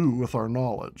we do with our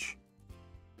knowledge.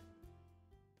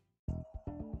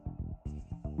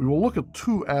 We will look at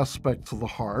two aspects of the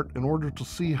heart in order to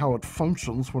see how it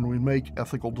functions when we make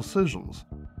ethical decisions.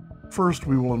 First,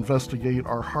 we will investigate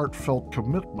our heartfelt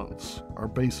commitments, our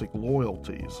basic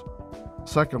loyalties.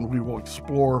 Second, we will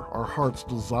explore our heart's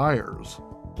desires,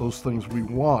 those things we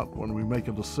want when we make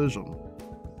a decision.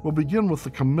 We'll begin with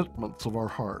the commitments of our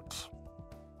hearts.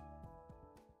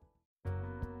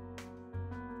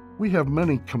 We have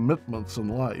many commitments in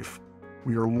life.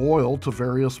 We are loyal to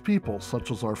various people,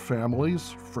 such as our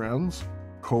families, friends,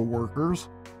 co-workers,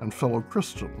 and fellow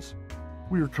Christians.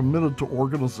 We are committed to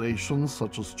organizations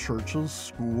such as churches,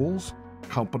 schools,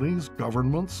 companies,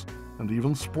 governments, and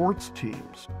even sports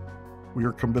teams. We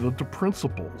are committed to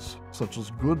principles such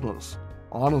as goodness,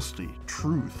 honesty,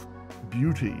 truth,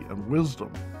 beauty, and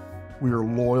wisdom. We are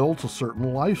loyal to certain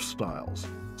lifestyles,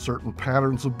 certain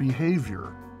patterns of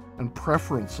behavior, and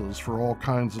preferences for all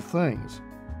kinds of things.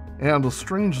 And as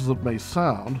strange as it may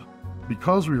sound,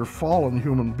 because we are fallen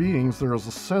human beings, there is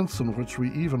a sense in which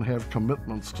we even have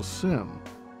commitments to sin.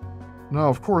 Now,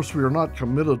 of course, we are not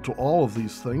committed to all of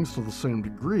these things to the same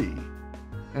degree.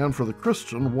 And for the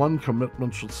Christian, one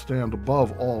commitment should stand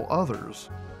above all others,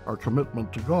 our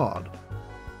commitment to God.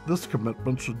 This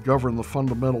commitment should govern the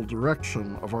fundamental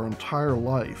direction of our entire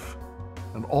life,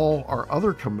 and all our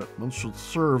other commitments should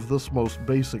serve this most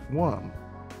basic one.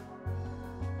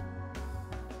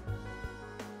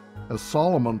 As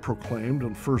Solomon proclaimed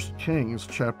in 1 Kings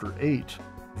chapter 8,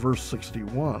 verse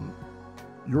 61,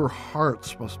 "Your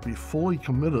hearts must be fully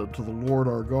committed to the Lord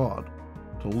our God,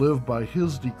 to live by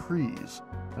His decrees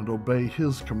and obey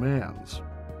His commands."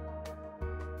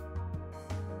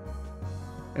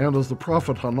 And as the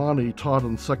prophet Hanani taught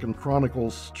in 2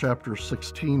 Chronicles chapter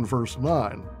 16, verse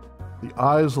 9, "The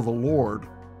eyes of the Lord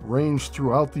range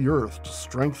throughout the earth to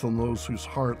strengthen those whose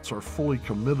hearts are fully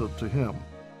committed to Him."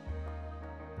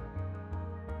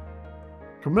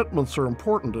 Commitments are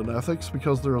important in ethics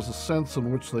because there is a sense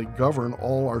in which they govern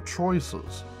all our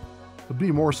choices. To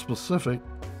be more specific,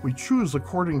 we choose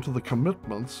according to the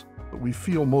commitments that we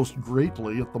feel most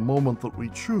greatly at the moment that we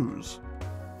choose.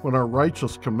 When our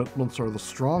righteous commitments are the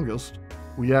strongest,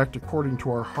 we act according to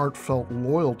our heartfelt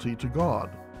loyalty to God,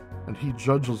 and He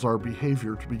judges our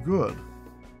behavior to be good.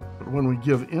 But when we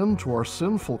give in to our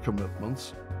sinful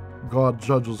commitments, God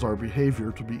judges our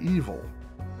behavior to be evil.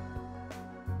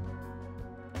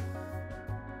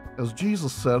 As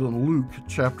Jesus said in Luke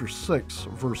chapter 6,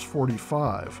 verse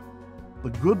 45, "The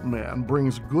good man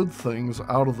brings good things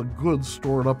out of the good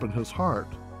stored up in his heart,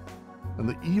 and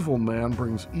the evil man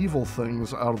brings evil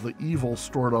things out of the evil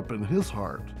stored up in his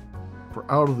heart. For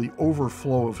out of the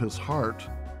overflow of his heart,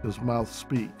 his mouth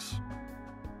speaks."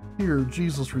 Here,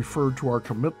 Jesus referred to our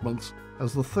commitments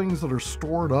as the things that are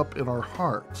stored up in our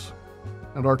hearts,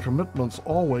 and our commitments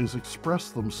always express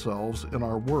themselves in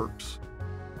our works.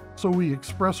 So we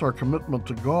express our commitment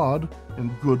to God in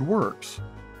good works,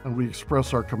 and we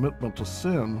express our commitment to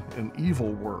sin in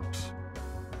evil works.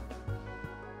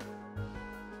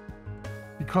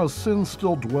 Because sin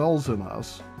still dwells in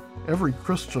us, every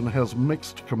Christian has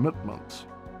mixed commitments.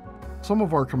 Some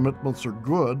of our commitments are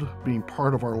good, being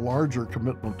part of our larger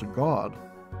commitment to God,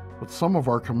 but some of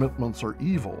our commitments are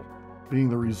evil, being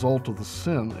the result of the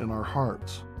sin in our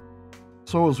hearts.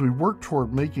 So as we work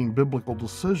toward making biblical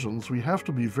decisions, we have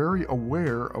to be very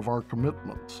aware of our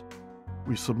commitments.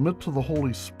 We submit to the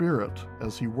Holy Spirit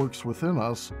as He works within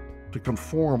us to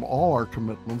conform all our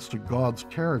commitments to God's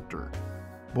character,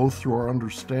 both through our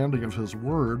understanding of His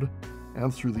Word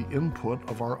and through the input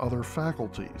of our other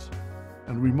faculties.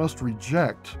 And we must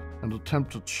reject and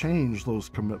attempt to change those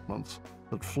commitments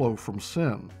that flow from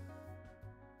sin.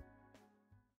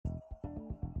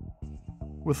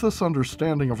 With this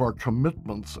understanding of our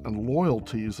commitments and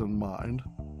loyalties in mind,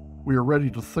 we are ready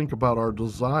to think about our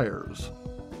desires.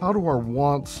 How do our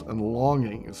wants and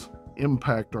longings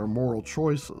impact our moral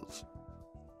choices?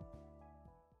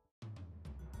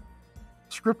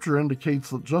 Scripture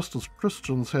indicates that just as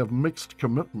Christians have mixed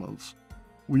commitments,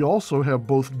 we also have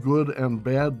both good and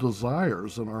bad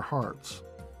desires in our hearts.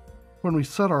 When we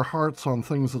set our hearts on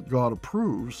things that God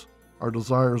approves, our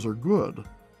desires are good,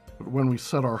 but when we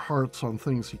set our hearts on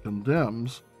things He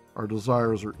condemns, our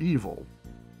desires are evil.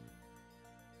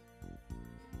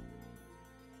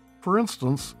 For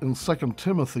instance, in 2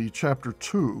 Timothy chapter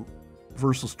 2,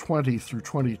 verses 20 through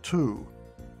 22,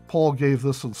 Paul gave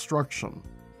this instruction: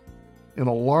 "In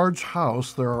a large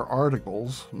house there are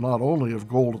articles, not only of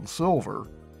gold and silver,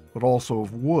 but also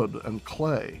of wood and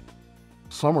clay.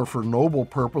 Some are for noble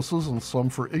purposes and some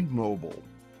for ignoble.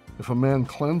 If a man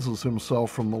cleanses himself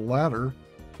from the latter,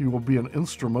 he will be an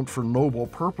instrument for noble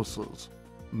purposes,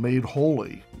 made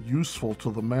holy, useful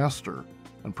to the master,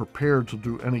 and prepared to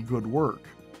do any good work.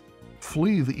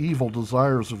 Flee the evil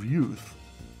desires of youth,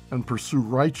 and pursue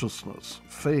righteousness,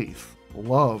 faith,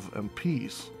 love, and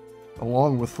peace,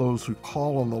 along with those who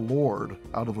call on the Lord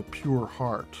out of a pure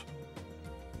heart."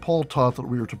 Paul taught that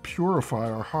we are to purify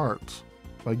our hearts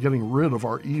by getting rid of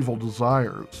our evil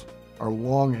desires, our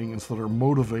longings that are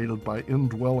motivated by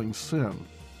indwelling sin.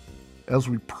 As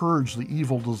we purge the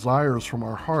evil desires from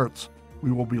our hearts,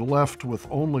 we will be left with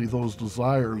only those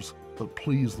desires that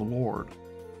please the Lord.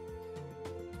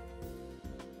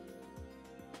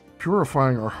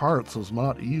 Purifying our hearts is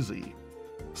not easy.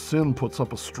 Sin puts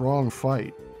up a strong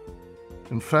fight.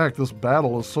 In fact, this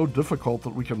battle is so difficult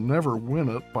that we can never win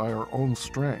it by our own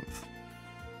strength.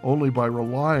 Only by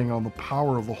relying on the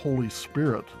power of the Holy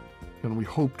Spirit can we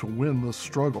hope to win this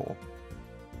struggle.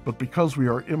 But because we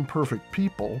are imperfect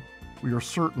people, we are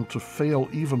certain to fail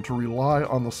even to rely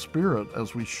on the Spirit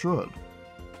as we should.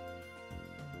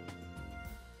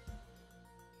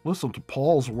 Listen to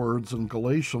Paul's words in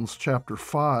Galatians chapter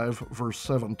 5, verse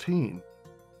 17.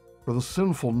 "For the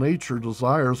sinful nature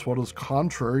desires what is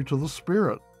contrary to the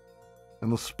Spirit,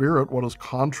 and the Spirit what is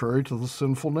contrary to the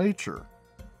sinful nature.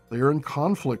 They are in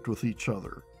conflict with each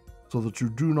other, so that you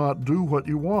do not do what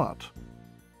you want."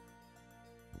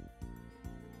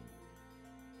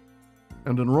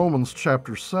 And in Romans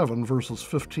chapter 7, verses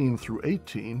 15 through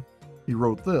 18, he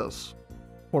wrote this: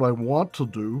 "What I want to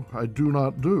do, I do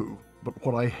not do, but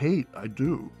what I hate, I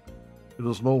do. It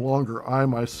is no longer I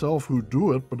myself who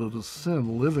do it, but it is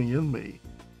sin living in me.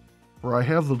 For I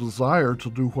have the desire to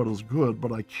do what is good,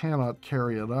 but I cannot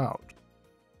carry it out."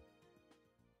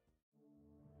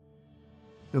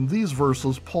 In these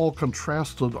verses, Paul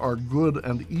contrasted our good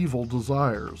and evil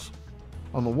desires.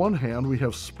 On the one hand, we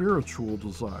have spiritual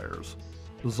desires,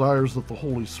 desires that the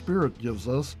Holy Spirit gives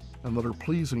us and that are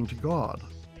pleasing to God.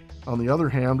 On the other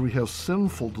hand, we have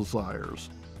sinful desires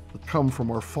that come from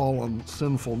our fallen,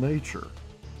 sinful nature.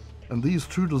 And these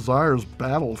two desires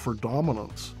battle for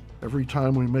dominance every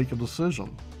time we make a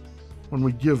decision. When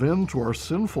we give in to our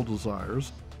sinful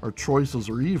desires, our choices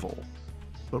are evil.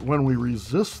 But when we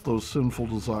resist those sinful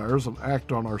desires and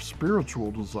act on our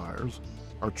spiritual desires,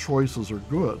 our choices are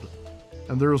good.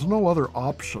 And there is no other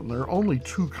option. There are only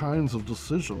two kinds of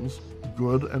decisions,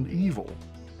 good and evil.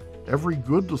 Every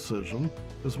good decision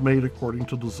is made according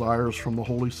to desires from the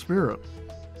Holy Spirit,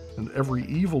 and every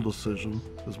evil decision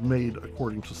is made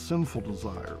according to sinful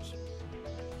desires.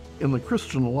 In the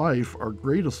Christian life, our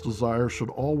greatest desire should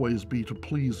always be to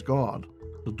please God,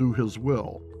 to do His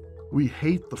will. We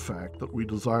hate the fact that we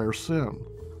desire sin.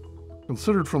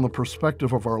 Considered from the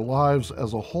perspective of our lives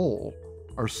as a whole,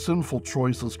 our sinful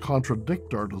choices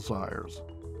contradict our desires.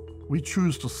 We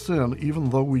choose to sin even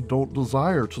though we don't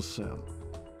desire to sin.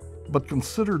 But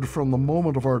considered from the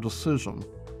moment of our decision,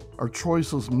 our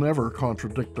choices never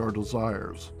contradict our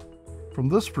desires. From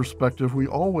this perspective, we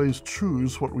always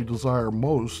choose what we desire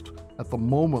most at the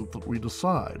moment that we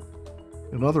decide.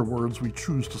 In other words, we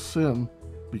choose to sin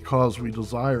because we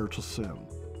desire to sin.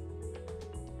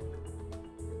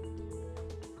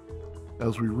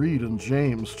 As we read in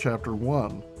James chapter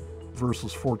 1,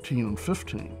 verses 14 and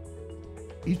 15,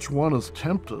 each one is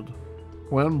tempted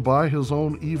when by his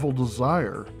own evil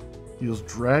desire he is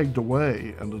dragged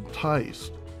away and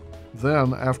enticed.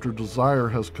 Then, after desire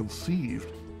has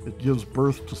conceived, it gives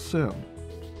birth to sin.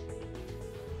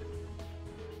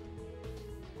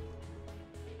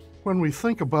 When we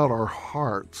think about our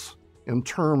hearts in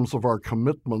terms of our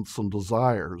commitments and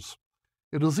desires,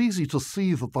 it is easy to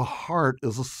see that the heart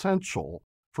is essential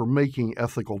for making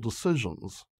ethical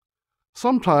decisions.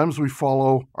 Sometimes we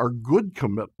follow our good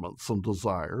commitments and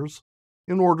desires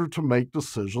in order to make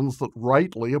decisions that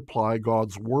rightly apply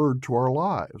God's Word to our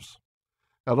lives.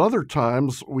 At other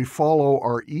times, we follow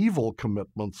our evil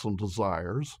commitments and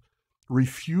desires,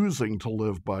 refusing to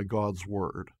live by God's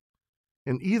Word.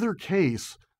 In either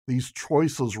case, these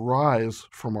choices rise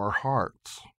from our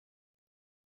hearts.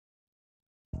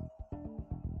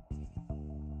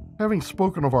 Having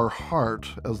spoken of our heart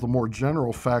as the more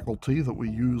general faculty that we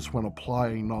use when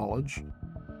applying knowledge,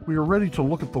 we are ready to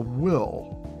look at the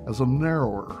will as a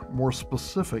narrower, more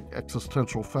specific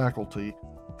existential faculty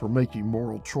for making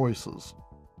moral choices.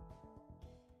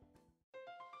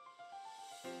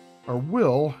 Our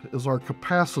will is our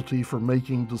capacity for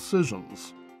making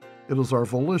decisions. It is our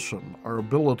volition, our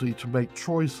ability to make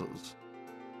choices.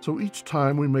 So each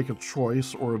time we make a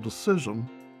choice or a decision,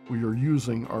 we are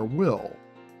using our will.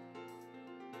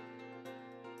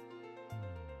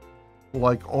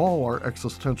 Like all our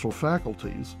existential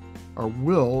faculties, our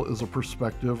will is a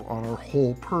perspective on our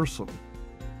whole person.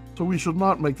 So we should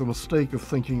not make the mistake of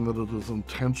thinking that it is in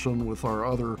tension with our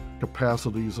other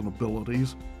capacities and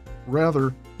abilities.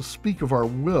 Rather, to speak of our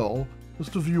will is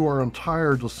to view our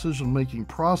entire decision-making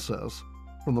process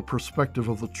from the perspective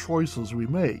of the choices we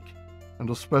make, and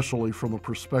especially from the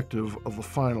perspective of the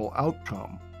final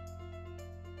outcome.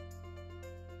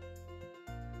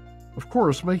 Of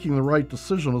course, making the right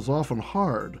decision is often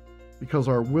hard because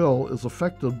our will is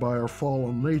affected by our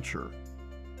fallen nature.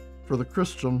 For the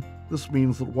Christian, this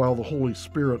means that while the Holy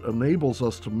Spirit enables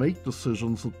us to make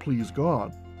decisions that please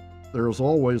God, there is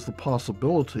always the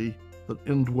possibility that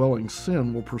indwelling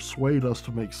sin will persuade us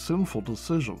to make sinful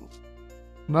decisions.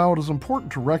 Now, it is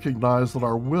important to recognize that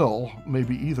our will may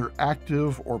be either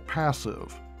active or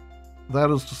passive. That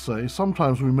is to say,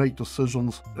 sometimes we make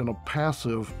decisions in a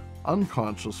passive,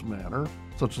 unconscious manner,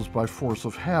 such as by force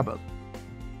of habit.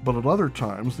 But at other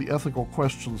times, the ethical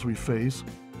questions we face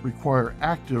require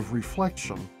active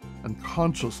reflection and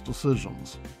conscious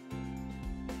decisions.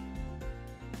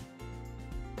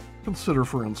 Consider,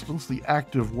 for instance, the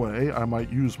active way I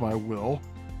might use my will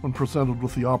when presented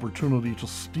with the opportunity to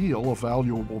steal a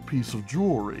valuable piece of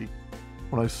jewelry.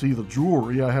 When I see the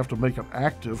jewelry, I have to make an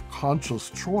active,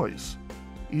 conscious choice,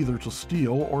 either to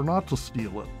steal or not to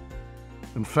steal it.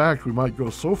 In fact, we might go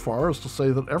so far as to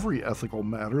say that every ethical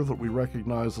matter that we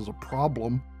recognize as a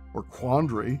problem or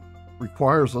quandary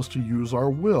requires us to use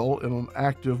our will in an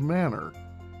active manner,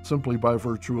 simply by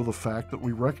virtue of the fact that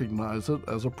we recognize it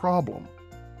as a problem.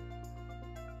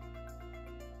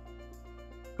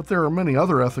 But there are many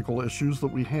other ethical issues that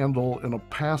we handle in a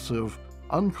passive,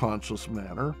 unconscious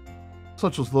manner,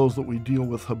 such as those that we deal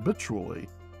with habitually,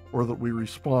 or that we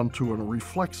respond to in a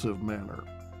reflexive manner.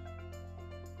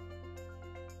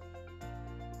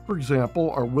 For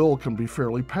example, our will can be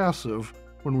fairly passive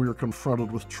when we are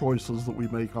confronted with choices that we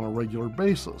make on a regular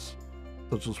basis,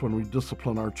 such as when we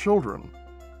discipline our children.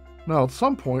 Now, at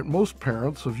some point, most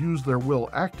parents have used their will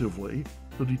actively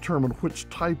to determine which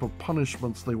type of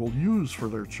punishments they will use for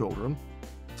their children,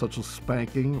 such as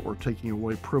spanking or taking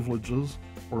away privileges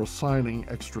or assigning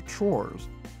extra chores.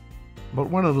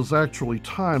 But when it is actually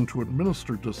time to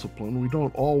administer discipline, we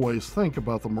don't always think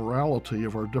about the morality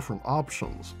of our different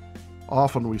options.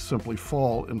 Often we simply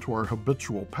fall into our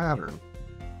habitual pattern.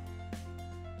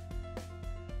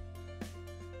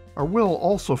 Our will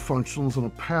also functions in a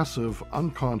passive,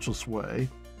 unconscious way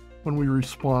when we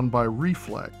respond by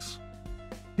reflex.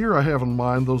 Here I have in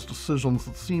mind those decisions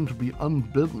that seem to be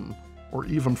unbidden or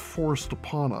even forced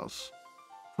upon us.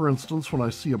 For instance, when I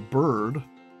see a bird,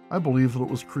 I believe that it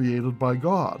was created by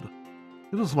God.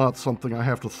 It is not something I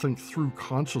have to think through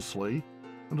consciously,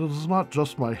 and it is not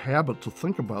just my habit to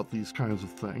think about these kinds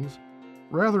of things.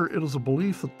 Rather, it is a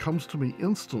belief that comes to me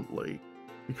instantly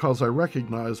because I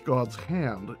recognize God's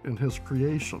hand in His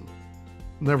creation.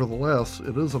 Nevertheless,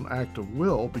 it is an act of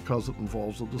will because it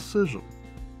involves a decision.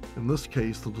 In this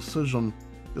case, the decision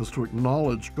is to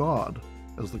acknowledge God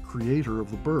as the creator of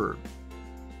the bird.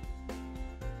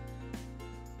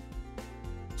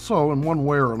 So, in one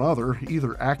way or another,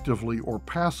 either actively or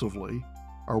passively,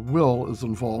 our will is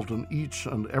involved in each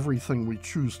and everything we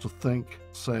choose to think,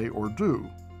 say, or do.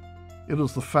 It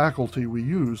is the faculty we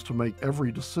use to make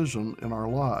every decision in our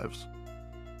lives.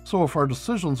 So if our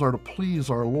decisions are to please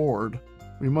our Lord,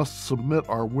 we must submit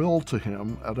our will to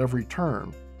Him at every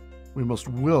turn. We must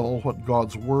will what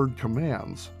God's Word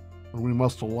commands, and we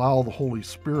must allow the Holy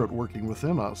Spirit working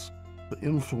within us to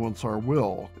influence our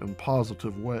will in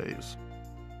positive ways.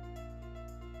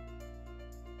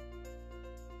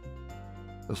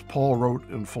 As Paul wrote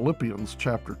in Philippians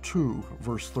chapter 2,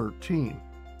 verse 13,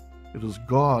 "It is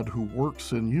God who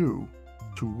works in you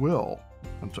to will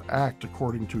and to act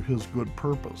according to his good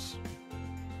purpose."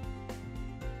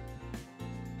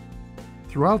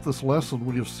 Throughout this lesson,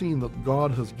 we have seen that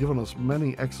God has given us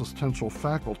many existential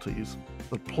faculties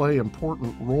that play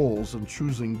important roles in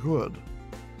choosing good.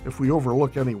 If we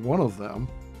overlook any one of them,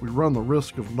 we run the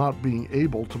risk of not being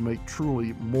able to make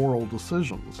truly moral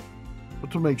decisions.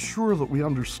 But to make sure that we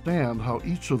understand how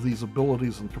each of these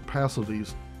abilities and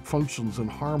capacities functions in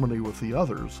harmony with the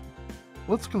others,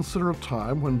 let's consider a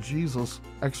time when Jesus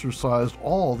exercised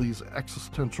all these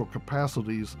existential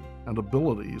capacities and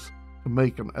abilities to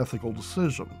make an ethical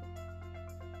decision.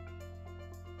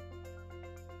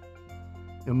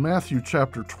 In Matthew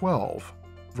chapter 12,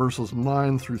 verses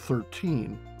 9 through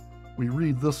 13, we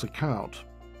read this account.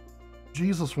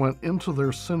 Jesus went into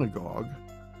their synagogue,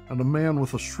 and a man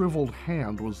with a shriveled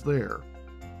hand was there.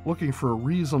 Looking for a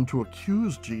reason to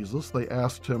accuse Jesus, they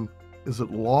asked him, "Is it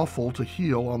lawful to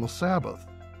heal on the Sabbath?"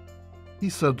 He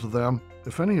said to them,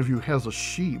 "If any of you has a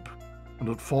sheep, and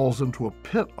it falls into a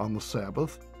pit on the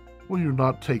Sabbath, will you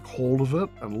not take hold of it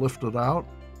and lift it out?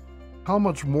 How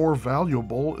much more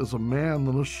valuable is a man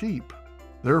than a sheep?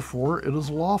 Therefore it is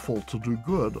lawful to do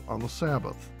good on the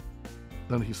Sabbath."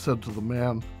 Then he said to the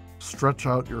man, "Stretch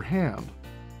out your hand."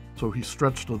 So he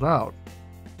stretched it out,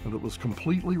 and it was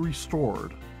completely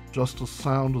restored, just as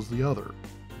sound as the other.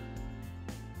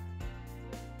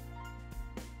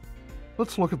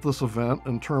 Let's look at this event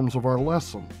in terms of our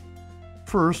lesson.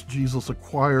 First, Jesus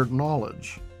acquired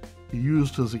knowledge. He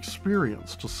used his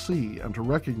experience to see and to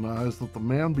recognize that the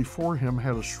man before him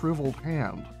had a shriveled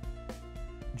hand.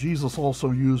 Jesus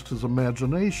also used his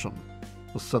imagination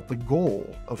to set the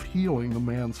goal of healing the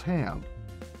man's hand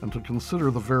and to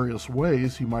consider the various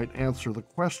ways he might answer the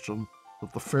question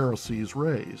that the Pharisees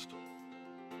raised.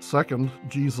 Second,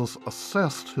 Jesus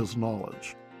assessed his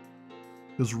knowledge.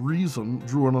 His reason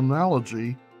drew an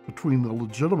analogy between the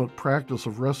legitimate practice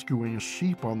of rescuing a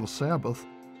sheep on the Sabbath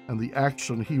and the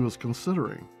action he was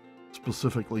considering,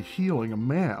 specifically healing a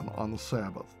man on the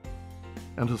Sabbath.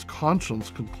 And his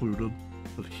conscience concluded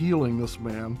that healing this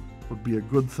man would be a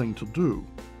good thing to do.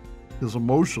 His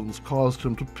emotions caused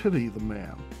him to pity the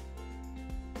man.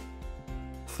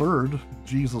 Third,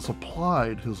 Jesus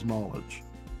applied his knowledge.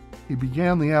 He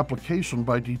began the application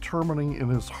by determining in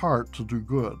his heart to do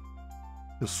good.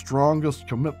 His strongest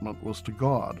commitment was to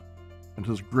God, and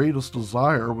his greatest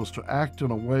desire was to act in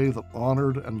a way that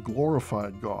honored and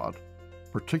glorified God,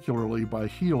 particularly by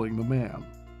healing the man.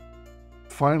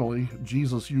 Finally,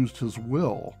 Jesus used his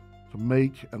will to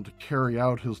make and to carry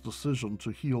out his decision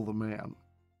to heal the man.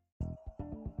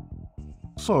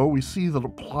 So we see that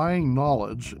applying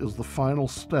knowledge is the final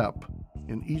step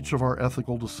in each of our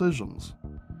ethical decisions.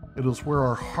 It is where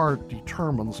our heart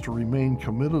determines to remain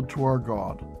committed to our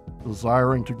God,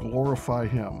 desiring to glorify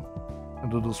him,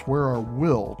 and it is where our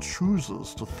will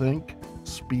chooses to think,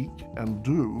 speak, and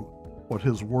do what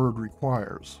his word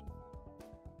requires.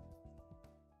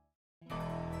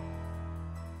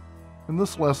 In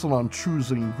this lesson on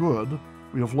choosing good,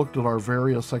 we have looked at our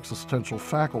various existential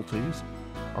faculties,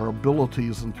 our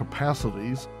abilities and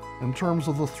capacities, in terms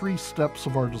of the three steps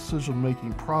of our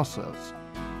decision-making process: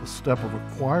 the step of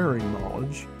acquiring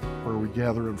knowledge, where we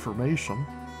gather information;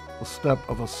 the step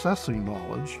of assessing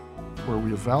knowledge, where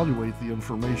we evaluate the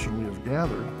information we have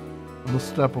gathered; and the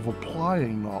step of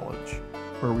applying knowledge,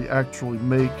 where we actually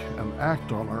make and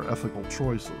act on our ethical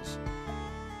choices.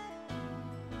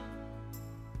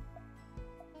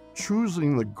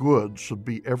 Choosing the good should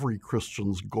be every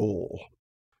Christian's goal.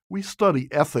 We study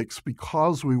ethics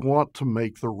because we want to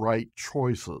make the right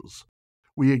choices.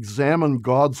 We examine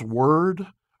God's Word,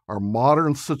 our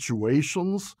modern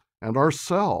situations, and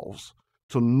ourselves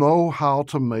to know how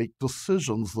to make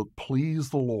decisions that please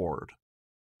the Lord.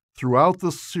 Throughout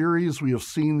this series, we have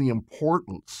seen the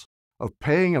importance of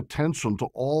paying attention to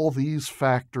all these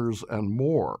factors and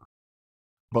more.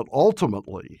 But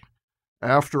ultimately,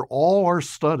 after all our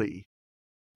study,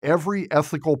 every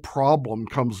ethical problem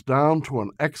comes down to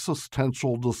an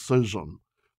existential decision.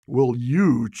 Will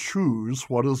you choose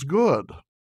what is good?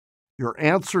 Your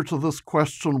answer to this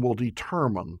question will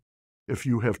determine if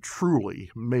you have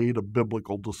truly made a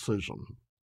biblical decision.